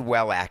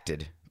well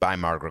acted by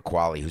Margaret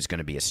Qualley, who's going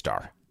to be a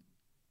star.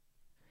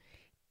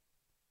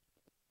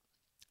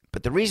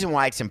 But the reason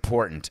why it's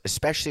important,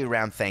 especially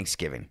around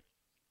Thanksgiving,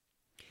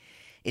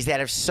 is that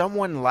if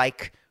someone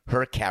like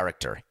her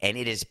character, and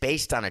it is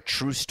based on a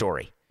true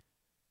story,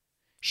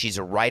 she's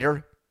a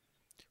writer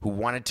who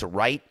wanted to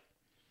write,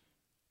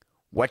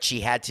 what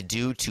she had to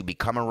do to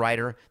become a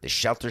writer, the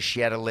shelter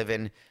she had to live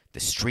in, the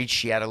streets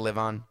she had to live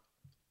on,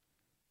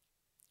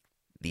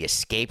 the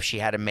escape she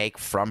had to make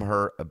from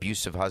her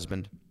abusive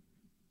husband.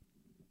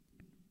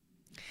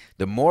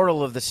 The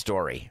moral of the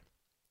story: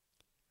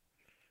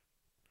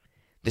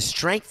 the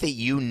strength that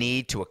you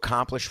need to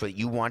accomplish what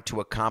you want to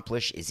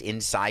accomplish is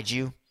inside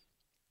you.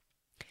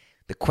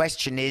 The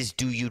question is,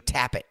 do you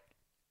tap it?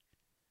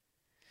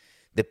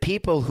 The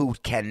people who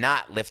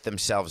cannot lift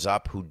themselves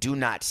up, who do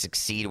not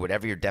succeed,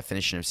 whatever your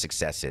definition of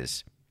success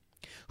is,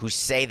 who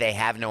say they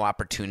have no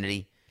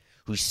opportunity,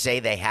 who say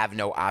they have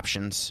no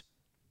options,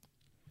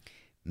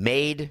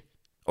 Made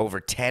over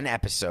 10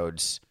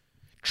 episodes,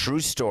 true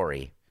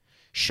story,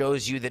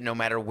 shows you that no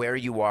matter where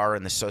you are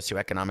in the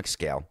socioeconomic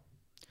scale,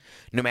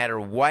 no matter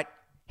what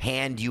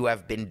hand you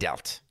have been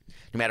dealt,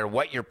 no matter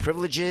what your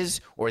privilege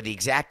is or the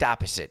exact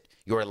opposite,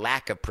 your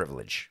lack of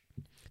privilege,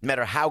 no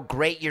matter how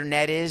great your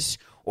net is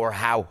or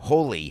how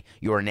holy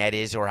your net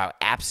is or how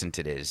absent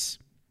it is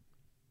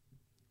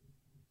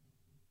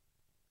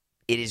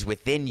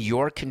within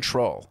your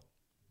control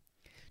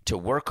to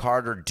work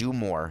harder, do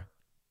more,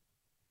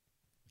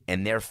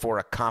 and therefore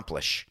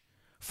accomplish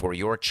for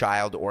your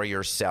child or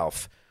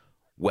yourself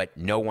what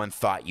no one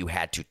thought you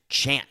had to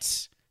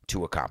chance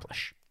to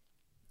accomplish.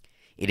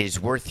 It is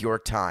worth your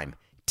time.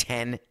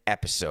 10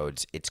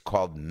 episodes. It's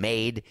called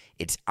Made.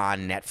 It's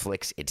on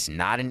Netflix. It's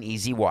not an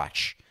easy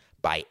watch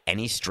by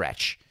any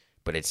stretch,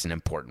 but it's an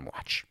important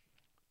watch.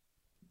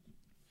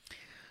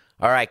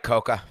 All right,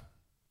 Coca.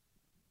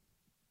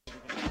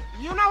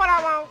 You know what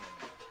I want?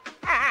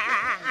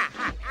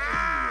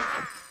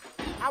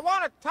 I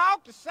want to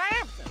talk to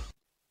Samson.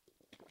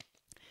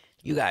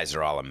 You guys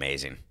are all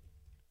amazing.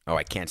 Oh,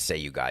 I can't say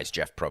you guys.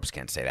 Jeff Probst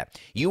can't say that.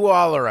 You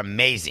all are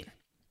amazing.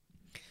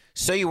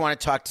 So you want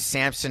to talk to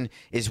Samson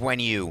is when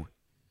you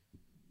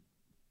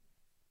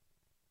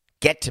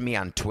get to me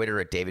on Twitter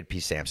at David P.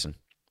 Samson.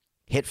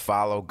 Hit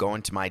follow, go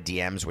into my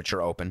DMs, which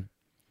are open,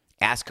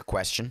 ask a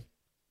question.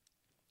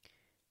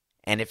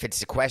 And if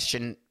it's a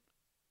question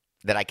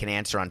that I can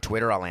answer on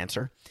Twitter, I'll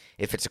answer.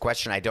 If it's a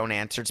question I don't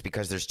answer, it's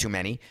because there's too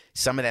many.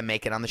 Some of them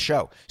make it on the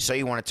show. So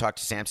you want to talk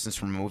to Samson's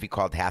from a movie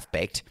called Half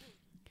Baked.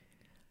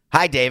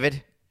 Hi,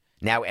 David.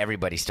 Now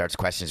everybody starts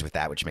questions with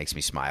that, which makes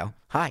me smile.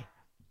 Hi.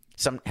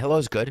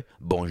 Hello's good.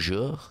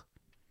 Bonjour.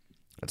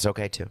 That's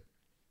okay, too.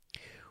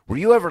 Were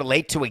you ever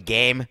late to a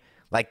game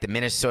like the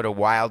Minnesota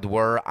Wild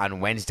were on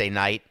Wednesday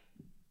night?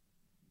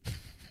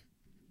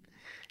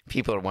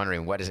 People are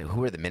wondering,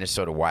 who are the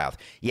Minnesota Wild?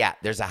 Yeah,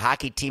 there's a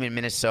hockey team in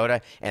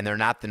Minnesota, and they're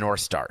not the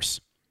North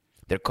Stars.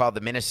 They're called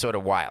the Minnesota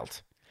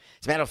Wild.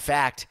 As a matter of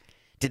fact,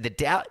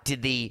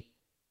 this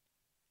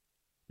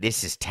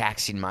is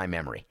taxing my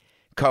memory.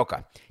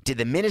 Coca, did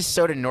the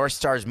Minnesota North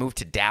Stars move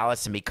to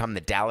Dallas and become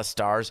the Dallas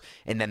Stars,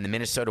 and then the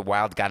Minnesota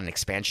Wild got an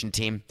expansion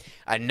team?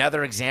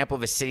 Another example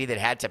of a city that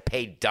had to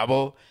pay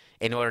double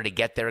in order to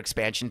get their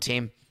expansion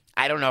team?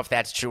 I don't know if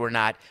that's true or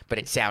not, but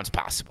it sounds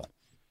possible.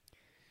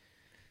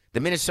 The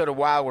Minnesota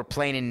Wild were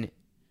playing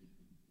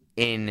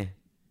in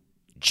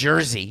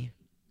Jersey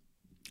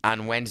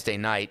on Wednesday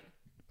night.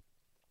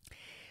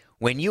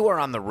 When you are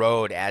on the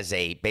road as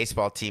a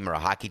baseball team or a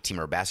hockey team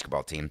or a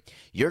basketball team,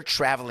 your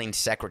traveling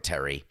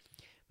secretary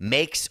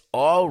makes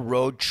all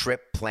road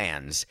trip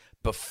plans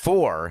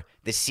before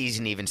the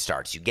season even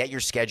starts. You get your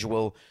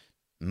schedule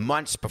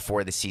months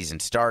before the season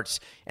starts,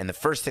 and the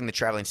first thing the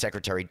traveling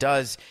secretary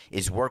does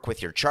is work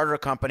with your charter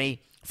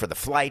company for the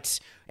flights,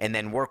 and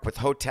then work with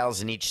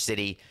hotels in each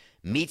city,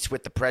 meets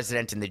with the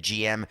president and the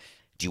GM.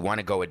 Do you want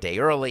to go a day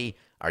early?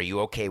 Are you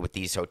okay with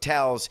these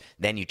hotels?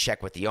 Then you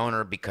check with the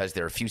owner, because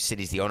there are a few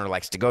cities the owner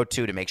likes to go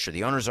to make sure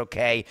the owner's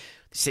okay.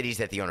 Cities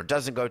that the owner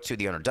doesn't go to,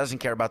 the owner doesn't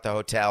care about the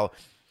hotel.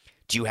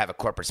 Do you have a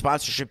corporate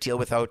sponsorship deal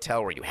with a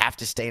hotel where you have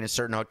to stay in a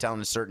certain hotel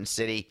in a certain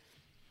city?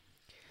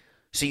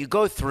 So you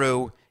go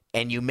through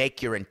and you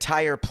make your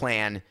entire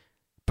plan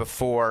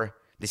before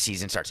the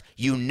season starts.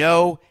 You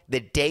know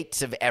the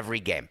dates of every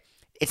game.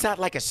 It's not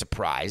like a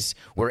surprise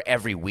where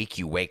every week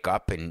you wake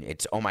up and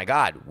it's, oh my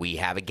God, we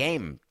have a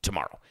game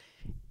tomorrow.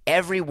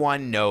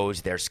 Everyone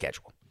knows their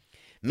schedule.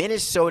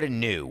 Minnesota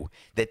knew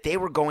that they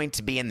were going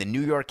to be in the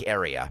New York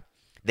area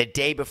the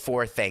day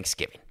before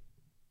Thanksgiving.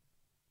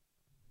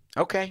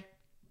 Okay.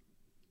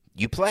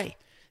 You play.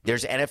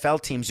 There's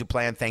NFL teams who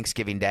play on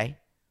Thanksgiving Day.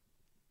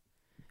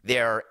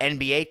 There are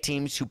NBA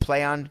teams who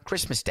play on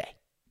Christmas Day.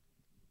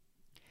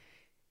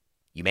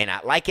 You may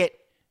not like it.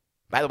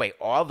 By the way,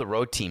 all the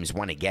road teams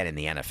won again in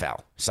the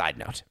NFL. Side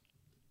note.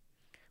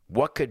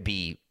 What could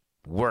be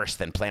worse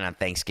than playing on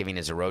Thanksgiving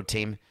as a road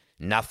team?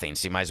 Nothing,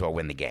 so you might as well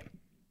win the game.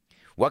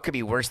 What could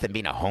be worse than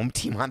being a home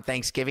team on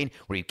Thanksgiving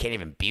where you can't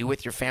even be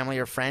with your family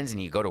or friends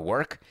and you go to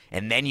work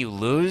and then you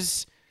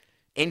lose?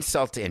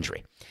 Insult to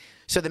injury.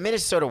 So the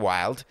Minnesota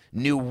Wild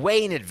knew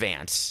way in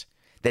advance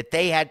that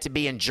they had to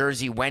be in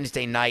Jersey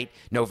Wednesday night,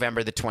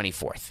 November the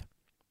 24th.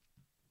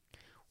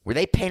 Were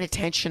they paying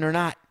attention or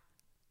not?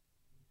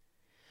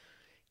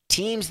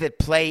 Teams that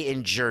play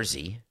in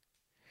Jersey,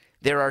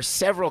 there are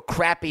several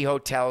crappy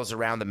hotels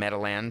around the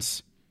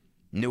Meadowlands,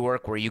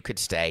 Newark, where you could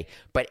stay,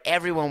 but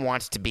everyone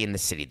wants to be in the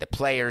city. The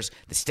players,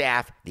 the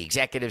staff, the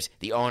executives,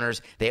 the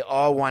owners, they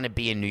all want to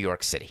be in New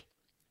York City.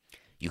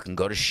 You can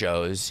go to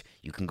shows,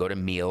 you can go to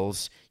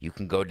meals, you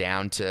can go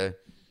down to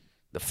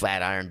the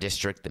Flatiron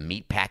District, the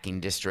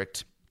Meatpacking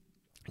District.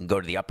 You can go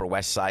to the Upper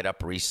West Side,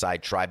 Upper East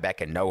Side,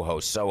 Tribeca,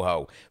 NoHo,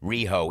 Soho,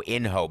 Reho,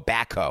 Inho,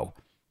 Backho.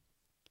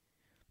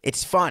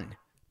 It's fun.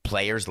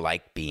 Players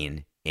like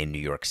being in New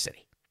York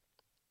City.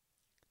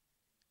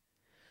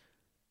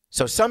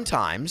 So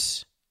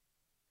sometimes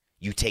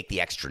you take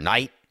the extra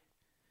night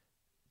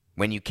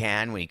when you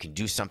can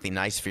do something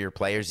nice for your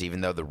players,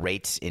 even though the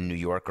rates in New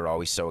York are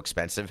always so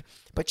expensive,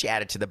 but you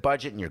add it to the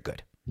budget and you're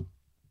good.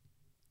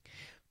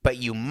 But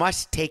you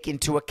must take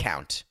into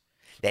account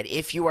that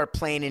if you are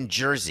playing in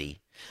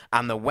Jersey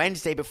on the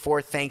Wednesday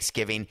before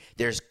Thanksgiving,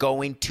 there's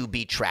going to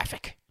be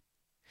traffic.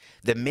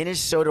 The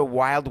Minnesota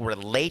Wild were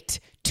late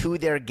to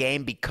their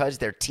game because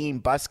their team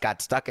bus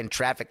got stuck in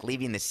traffic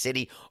leaving the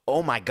city.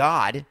 Oh my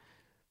God.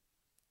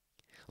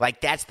 Like,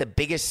 that's the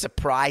biggest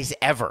surprise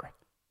ever.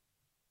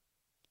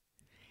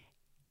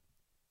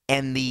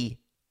 And the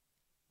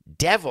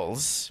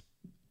Devils,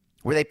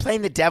 were they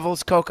playing the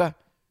Devils, Coca?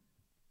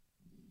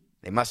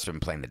 They must have been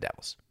playing the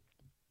Devils.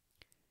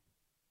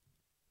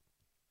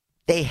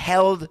 They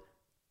held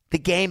the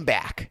game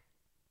back.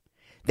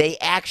 They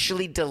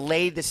actually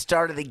delayed the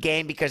start of the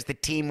game because the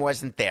team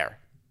wasn't there.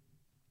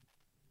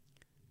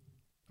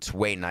 It's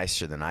way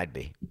nicer than I'd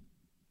be.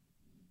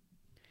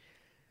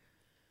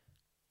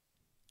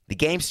 The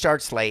game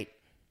starts late.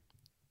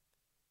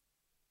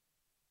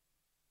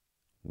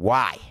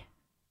 Why?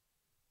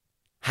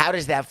 How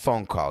does that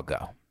phone call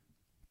go?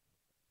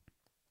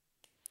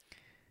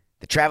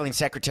 The traveling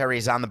secretary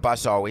is on the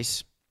bus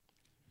always.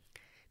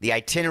 The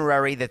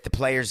itinerary that the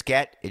players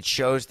get, it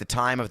shows the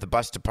time of the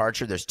bus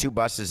departure. There's two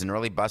buses, an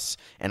early bus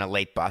and a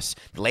late bus.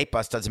 The late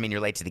bus doesn't mean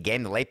you're late to the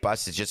game. The late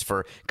bus is just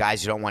for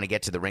guys who don't want to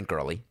get to the rink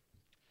early.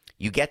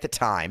 You get the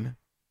time.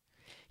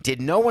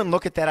 Did no one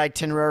look at that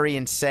itinerary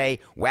and say,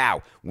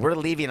 wow, we're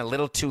leaving a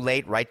little too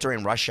late right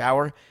during rush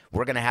hour?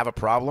 We're going to have a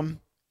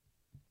problem?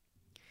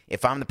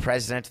 If I'm the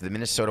president of the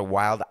Minnesota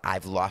Wild,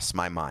 I've lost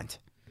my mind.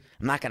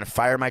 I'm not going to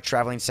fire my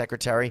traveling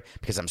secretary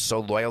because I'm so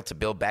loyal to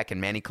Bill Beck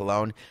and Manny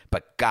Colon,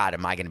 but God,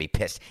 am I going to be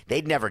pissed.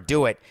 They'd never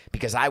do it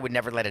because I would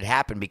never let it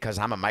happen because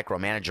I'm a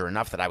micromanager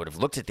enough that I would have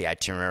looked at the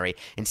itinerary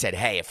and said,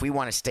 hey, if we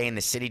want to stay in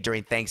the city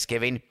during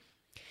Thanksgiving,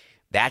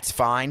 that's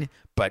fine,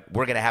 but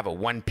we're going to have a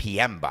 1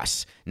 p.m.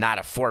 bus, not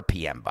a 4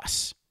 p.m.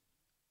 bus.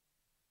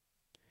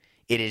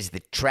 It is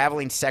the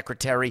traveling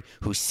secretary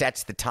who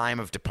sets the time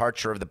of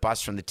departure of the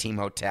bus from the team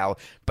hotel,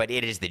 but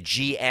it is the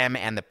GM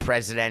and the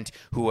president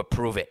who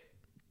approve it.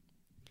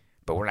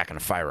 But we're not going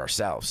to fire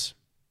ourselves.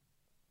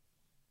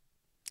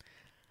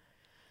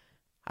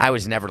 I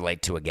was never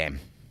late to a game,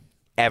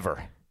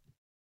 ever.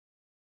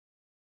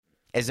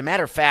 As a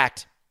matter of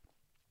fact,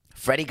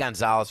 Freddie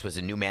Gonzalez was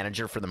a new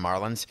manager for the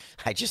Marlins.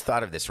 I just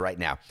thought of this right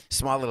now.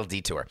 Small little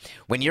detour.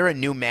 When you're a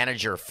new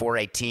manager for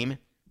a team,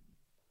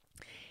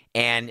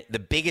 and the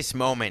biggest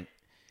moment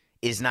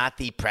is not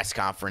the press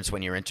conference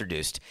when you're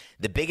introduced.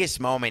 The biggest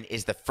moment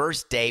is the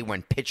first day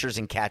when pitchers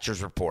and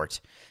catchers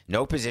report.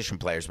 No position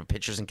players, but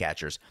pitchers and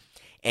catchers.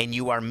 And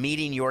you are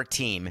meeting your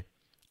team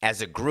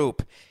as a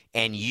group,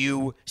 and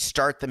you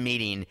start the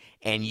meeting,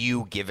 and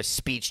you give a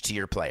speech to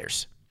your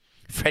players.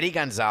 Freddie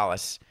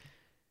Gonzalez,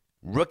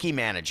 rookie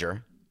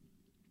manager,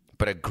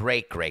 but a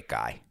great, great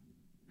guy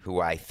who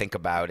I think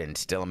about and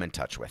still am in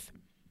touch with.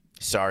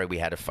 Sorry we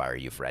had to fire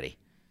you, Freddie.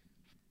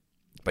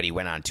 But he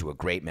went on to a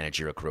great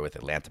managerial career with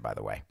Atlanta, by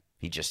the way.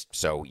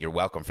 So you're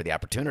welcome for the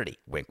opportunity.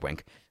 Wink,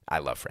 wink. I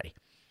love Freddie.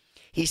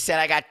 He said,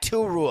 I got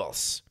 2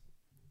 rules.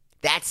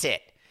 That's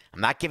it.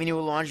 I'm not giving you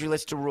a laundry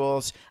list of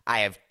rules. I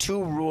have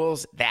 2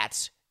 rules.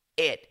 That's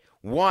it.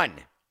 1,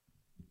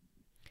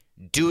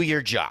 do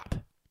your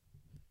job.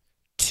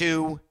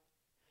 2,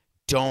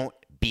 don't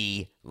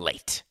be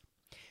late.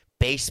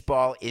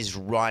 Baseball is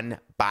run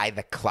by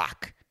the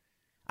clock.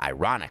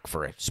 Ironic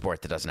for a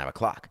sport that doesn't have a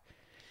clock.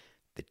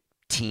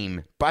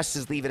 Team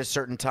buses leave at a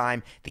certain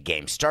time. The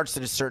game starts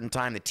at a certain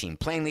time. The team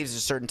plane leaves at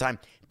a certain time.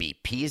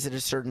 BP is at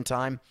a certain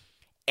time.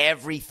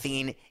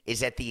 Everything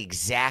is at the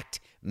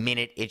exact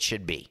minute it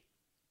should be.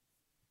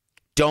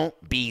 Don't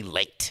be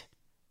late.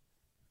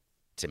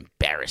 It's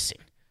embarrassing.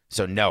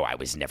 So no, I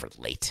was never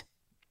late.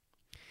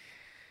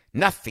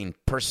 Nothing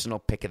personal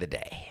pick of the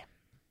day.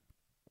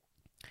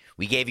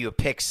 We gave you a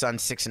pick,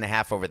 Suns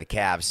 6.5 over the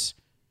Cavs,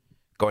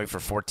 going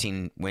for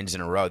 14 wins in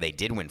a row. They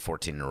did win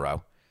 14 in a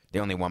row. They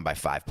only won by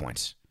 5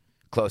 points.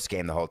 Close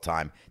game the whole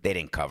time. They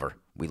didn't cover.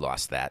 We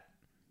lost that.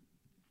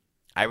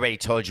 I already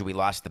told you we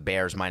lost the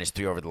Bears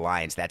 -3 over the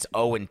Lions. That's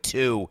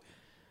 0-2.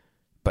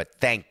 But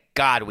thank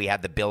God we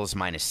had the Bills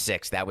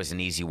 -6. That was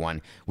an easy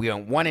one. We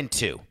went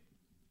 1-2.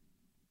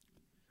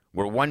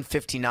 We're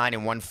 159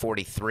 and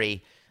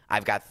 143.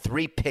 I've got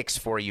 3 picks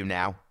for you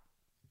now.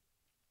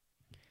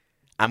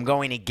 I'm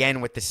going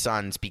again with the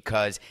Suns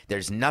because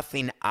there's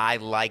nothing I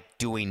like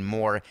doing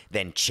more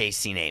than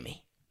chasing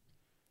Amy.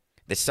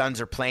 The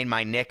Suns are playing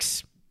my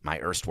Knicks, my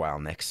erstwhile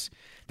Knicks.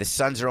 The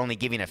Suns are only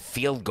giving a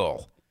field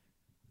goal.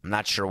 I'm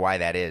not sure why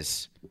that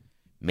is.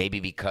 Maybe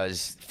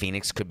because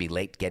Phoenix could be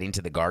late getting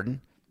to the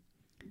Garden.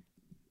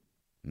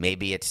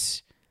 Maybe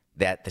it's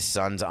that the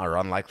Suns are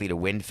unlikely to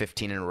win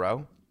 15 in a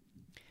row.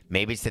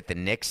 Maybe it's that the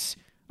Knicks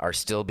are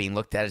still being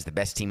looked at as the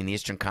best team in the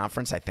Eastern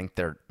Conference. I think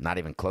they're not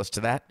even close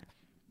to that.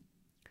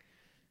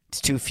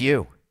 It's too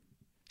few.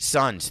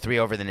 Suns, 3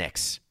 over the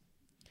Knicks.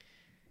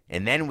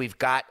 And then we've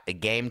got a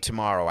game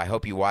tomorrow. I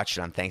hope you watch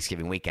it on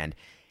Thanksgiving weekend.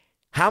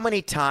 How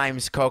many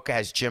times, Coca,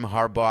 has Jim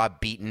Harbaugh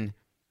beaten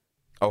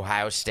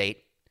Ohio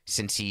State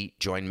since he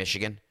joined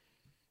Michigan?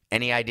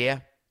 Any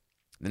idea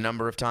the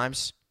number of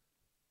times?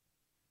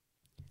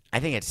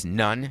 I think it's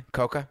none,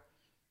 Coca.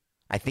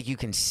 I think you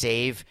can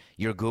save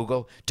your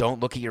Google. Don't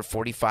look at your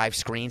 45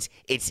 screens.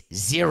 It's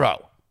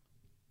 0.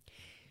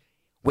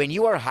 When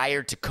you are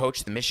hired to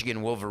coach the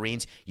Michigan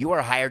Wolverines, you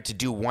are hired to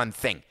do one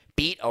thing: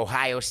 beat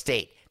Ohio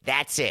State.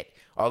 That's it.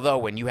 Although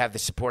when you have the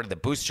support of the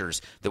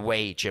boosters the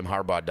way Jim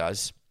Harbaugh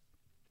does,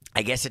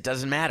 I guess it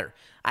doesn't matter.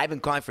 I've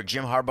been calling for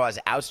Jim Harbaugh's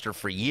ouster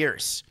for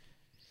years.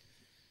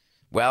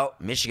 Well,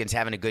 Michigan's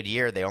having a good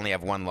year. They only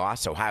have 1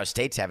 loss. Ohio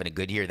State's having a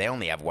good year. They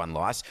only have 1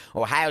 loss.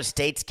 Ohio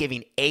State's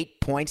giving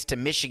 8 points to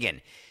Michigan.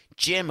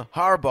 Jim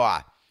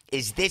Harbaugh,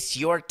 is this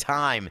your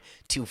time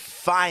to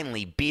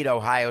finally beat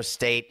Ohio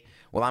State?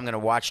 Well, I'm going to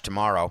watch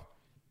tomorrow.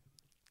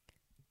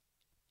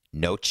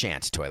 No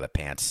chance, toilet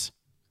pants.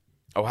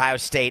 Ohio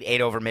State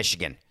 8 over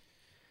Michigan.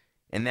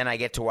 And then I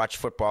get to watch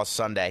football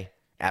Sunday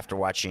after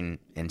watching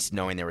and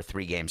knowing there were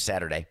 3 games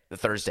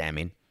Thursday, I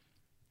mean.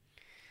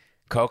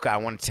 Coca, I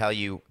want to tell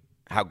you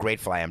how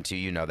grateful I am to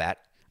you. You know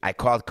that. I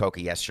called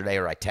Coca yesterday,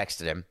 or I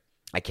texted him.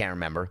 I can't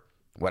remember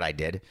what I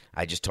did.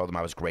 I just told him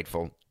I was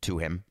grateful to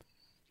him.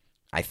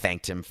 I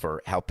thanked him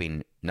for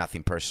helping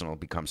Nothing Personal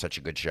become such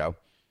a good show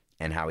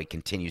and how he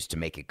continues to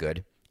make it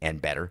good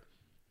and better.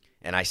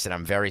 And I said,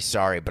 I'm very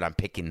sorry, but I'm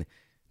picking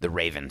the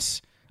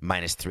Ravens.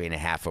 minus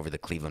 3.5 over the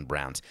Cleveland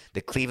Browns.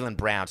 The Cleveland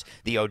Browns,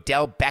 the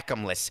Odell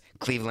Beckham-less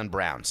Cleveland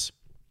Browns.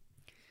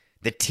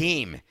 The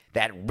team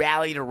that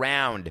rallied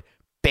around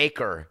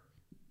Baker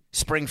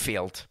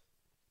Springfield.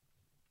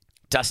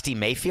 Dusty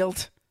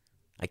Mayfield?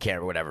 I can't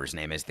remember whatever his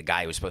name is. The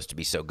guy who was supposed to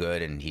be so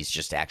good and he's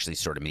just actually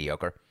sort of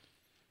mediocre.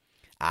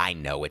 I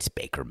know it's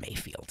Baker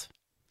Mayfield.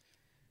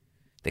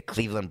 The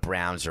Cleveland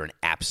Browns are an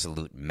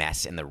absolute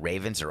mess, and the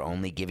Ravens are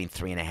only giving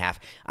 3.5.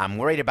 I'm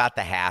worried about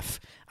the half.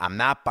 I'm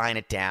not buying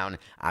it down.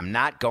 I'm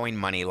not going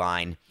money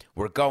line.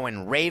 We're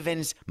going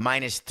Ravens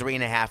minus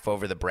 3.5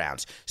 over the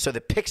Browns. So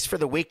the picks for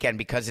the weekend,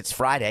 because it's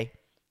Friday,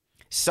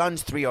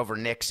 Suns 3 over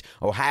Knicks,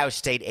 Ohio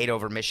State 8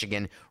 over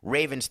Michigan,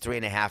 Ravens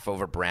 3.5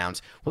 over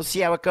Browns. We'll see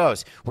how it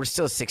goes. We're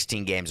still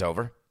 16 games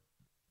over.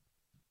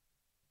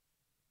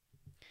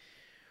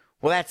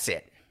 Well, that's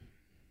it.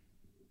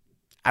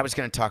 I was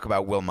going to talk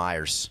about Will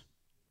Myers,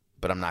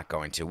 but I'm not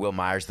going to. Will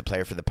Myers, the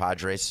player for the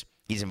Padres,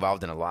 he's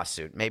involved in a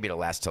lawsuit. Maybe it'll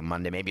last till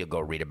Monday. Maybe you'll go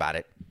read about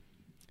it.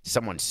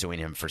 Someone's suing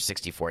him for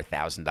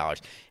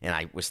 $64,000, and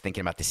I was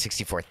thinking about the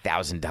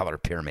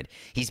 $64,000 pyramid.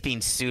 He's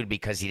being sued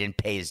because he didn't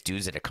pay his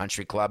dues at a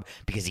country club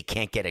because he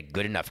can't get a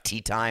good enough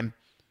tee time,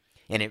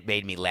 and it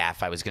made me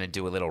laugh. I was going to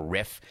do a little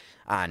riff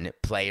on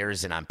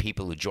players and on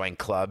people who join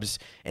clubs,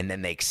 and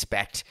then they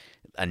expect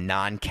a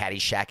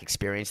non-Caddyshack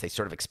experience. They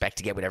sort of expect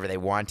to get whatever they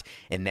want,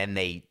 and then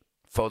they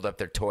fold up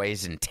their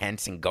toys and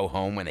tents and go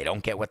home when they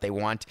don't get what they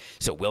want.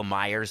 So Will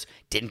Myers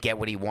didn't get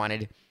what he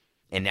wanted,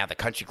 and now the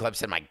country club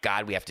said, my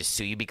God, we have to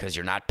sue you because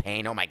you're not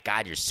paying. Oh, my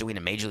God, you're suing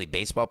a Major League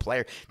Baseball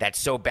player? That's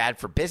so bad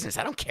for business.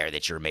 I don't care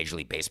that you're a Major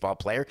League Baseball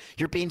player.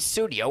 You're being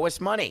sued. You owe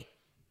us money.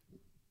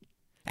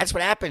 That's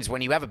what happens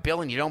when you have a bill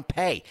and you don't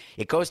pay.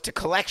 It goes to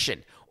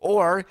collection,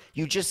 or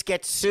you just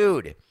get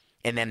sued.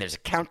 And then there's a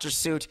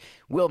countersuit.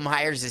 Will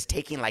Myers is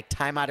taking like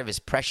time out of his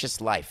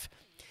precious life.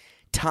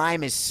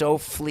 Time is so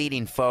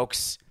fleeting,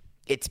 folks.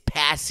 It's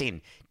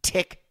passing.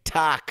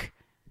 Tick-tock.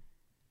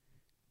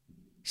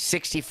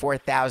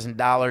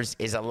 $64,000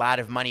 is a lot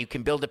of money. You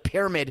can build a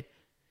pyramid.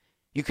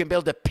 You can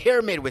build a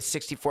pyramid with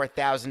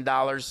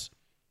 $64,000.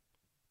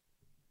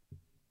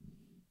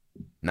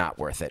 Not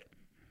worth it.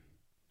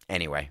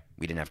 Anyway,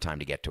 we didn't have time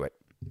to get to it.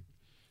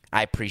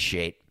 I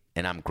appreciate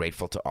and I'm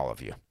grateful to all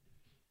of you.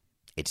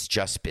 It's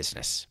just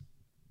business.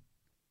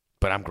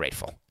 But I'm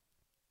grateful.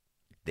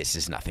 This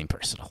is nothing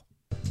personal.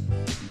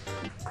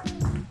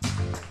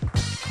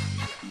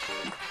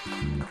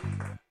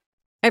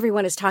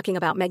 Everyone is talking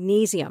about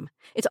magnesium.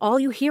 It's all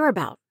you hear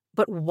about.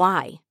 But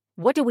why?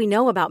 What do we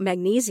know about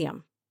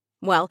magnesium?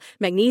 Well,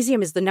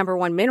 magnesium is the number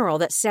one mineral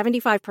that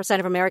 75%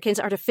 of Americans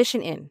are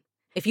deficient in.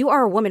 If you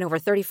are a woman over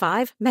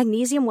 35,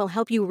 magnesium will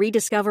help you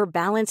rediscover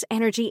balance,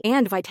 energy,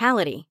 and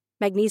vitality.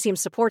 Magnesium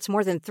supports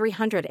more than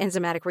 300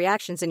 enzymatic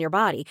reactions in your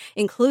body,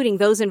 including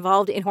those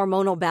involved in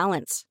hormonal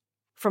balance.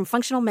 From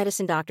functional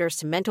medicine doctors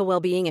to mental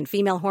well-being and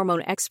female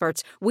hormone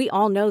experts, we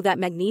all know that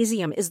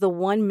magnesium is the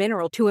one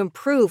mineral to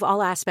improve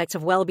all aspects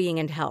of well-being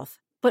and health.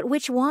 But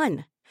which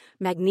one?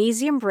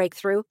 Magnesium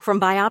Breakthrough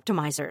from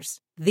Bioptimizers,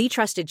 the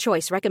trusted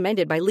choice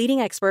recommended by leading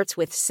experts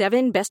with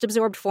 7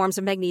 best-absorbed forms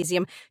of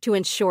magnesium to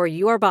ensure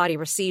your body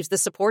receives the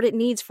support it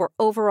needs for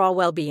overall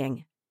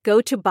well-being. Go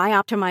to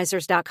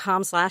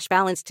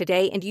bioptimizers.com/balance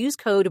today and use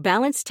code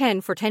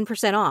BALANCE10 for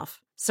 10%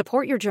 off.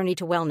 Support your journey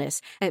to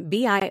wellness at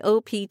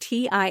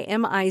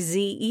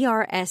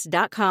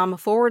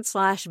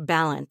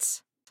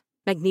bioptimizers.com/balance.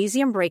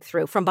 Magnesium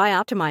Breakthrough from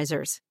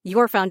Bioptimizers,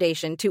 your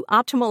foundation to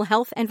optimal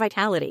health and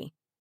vitality.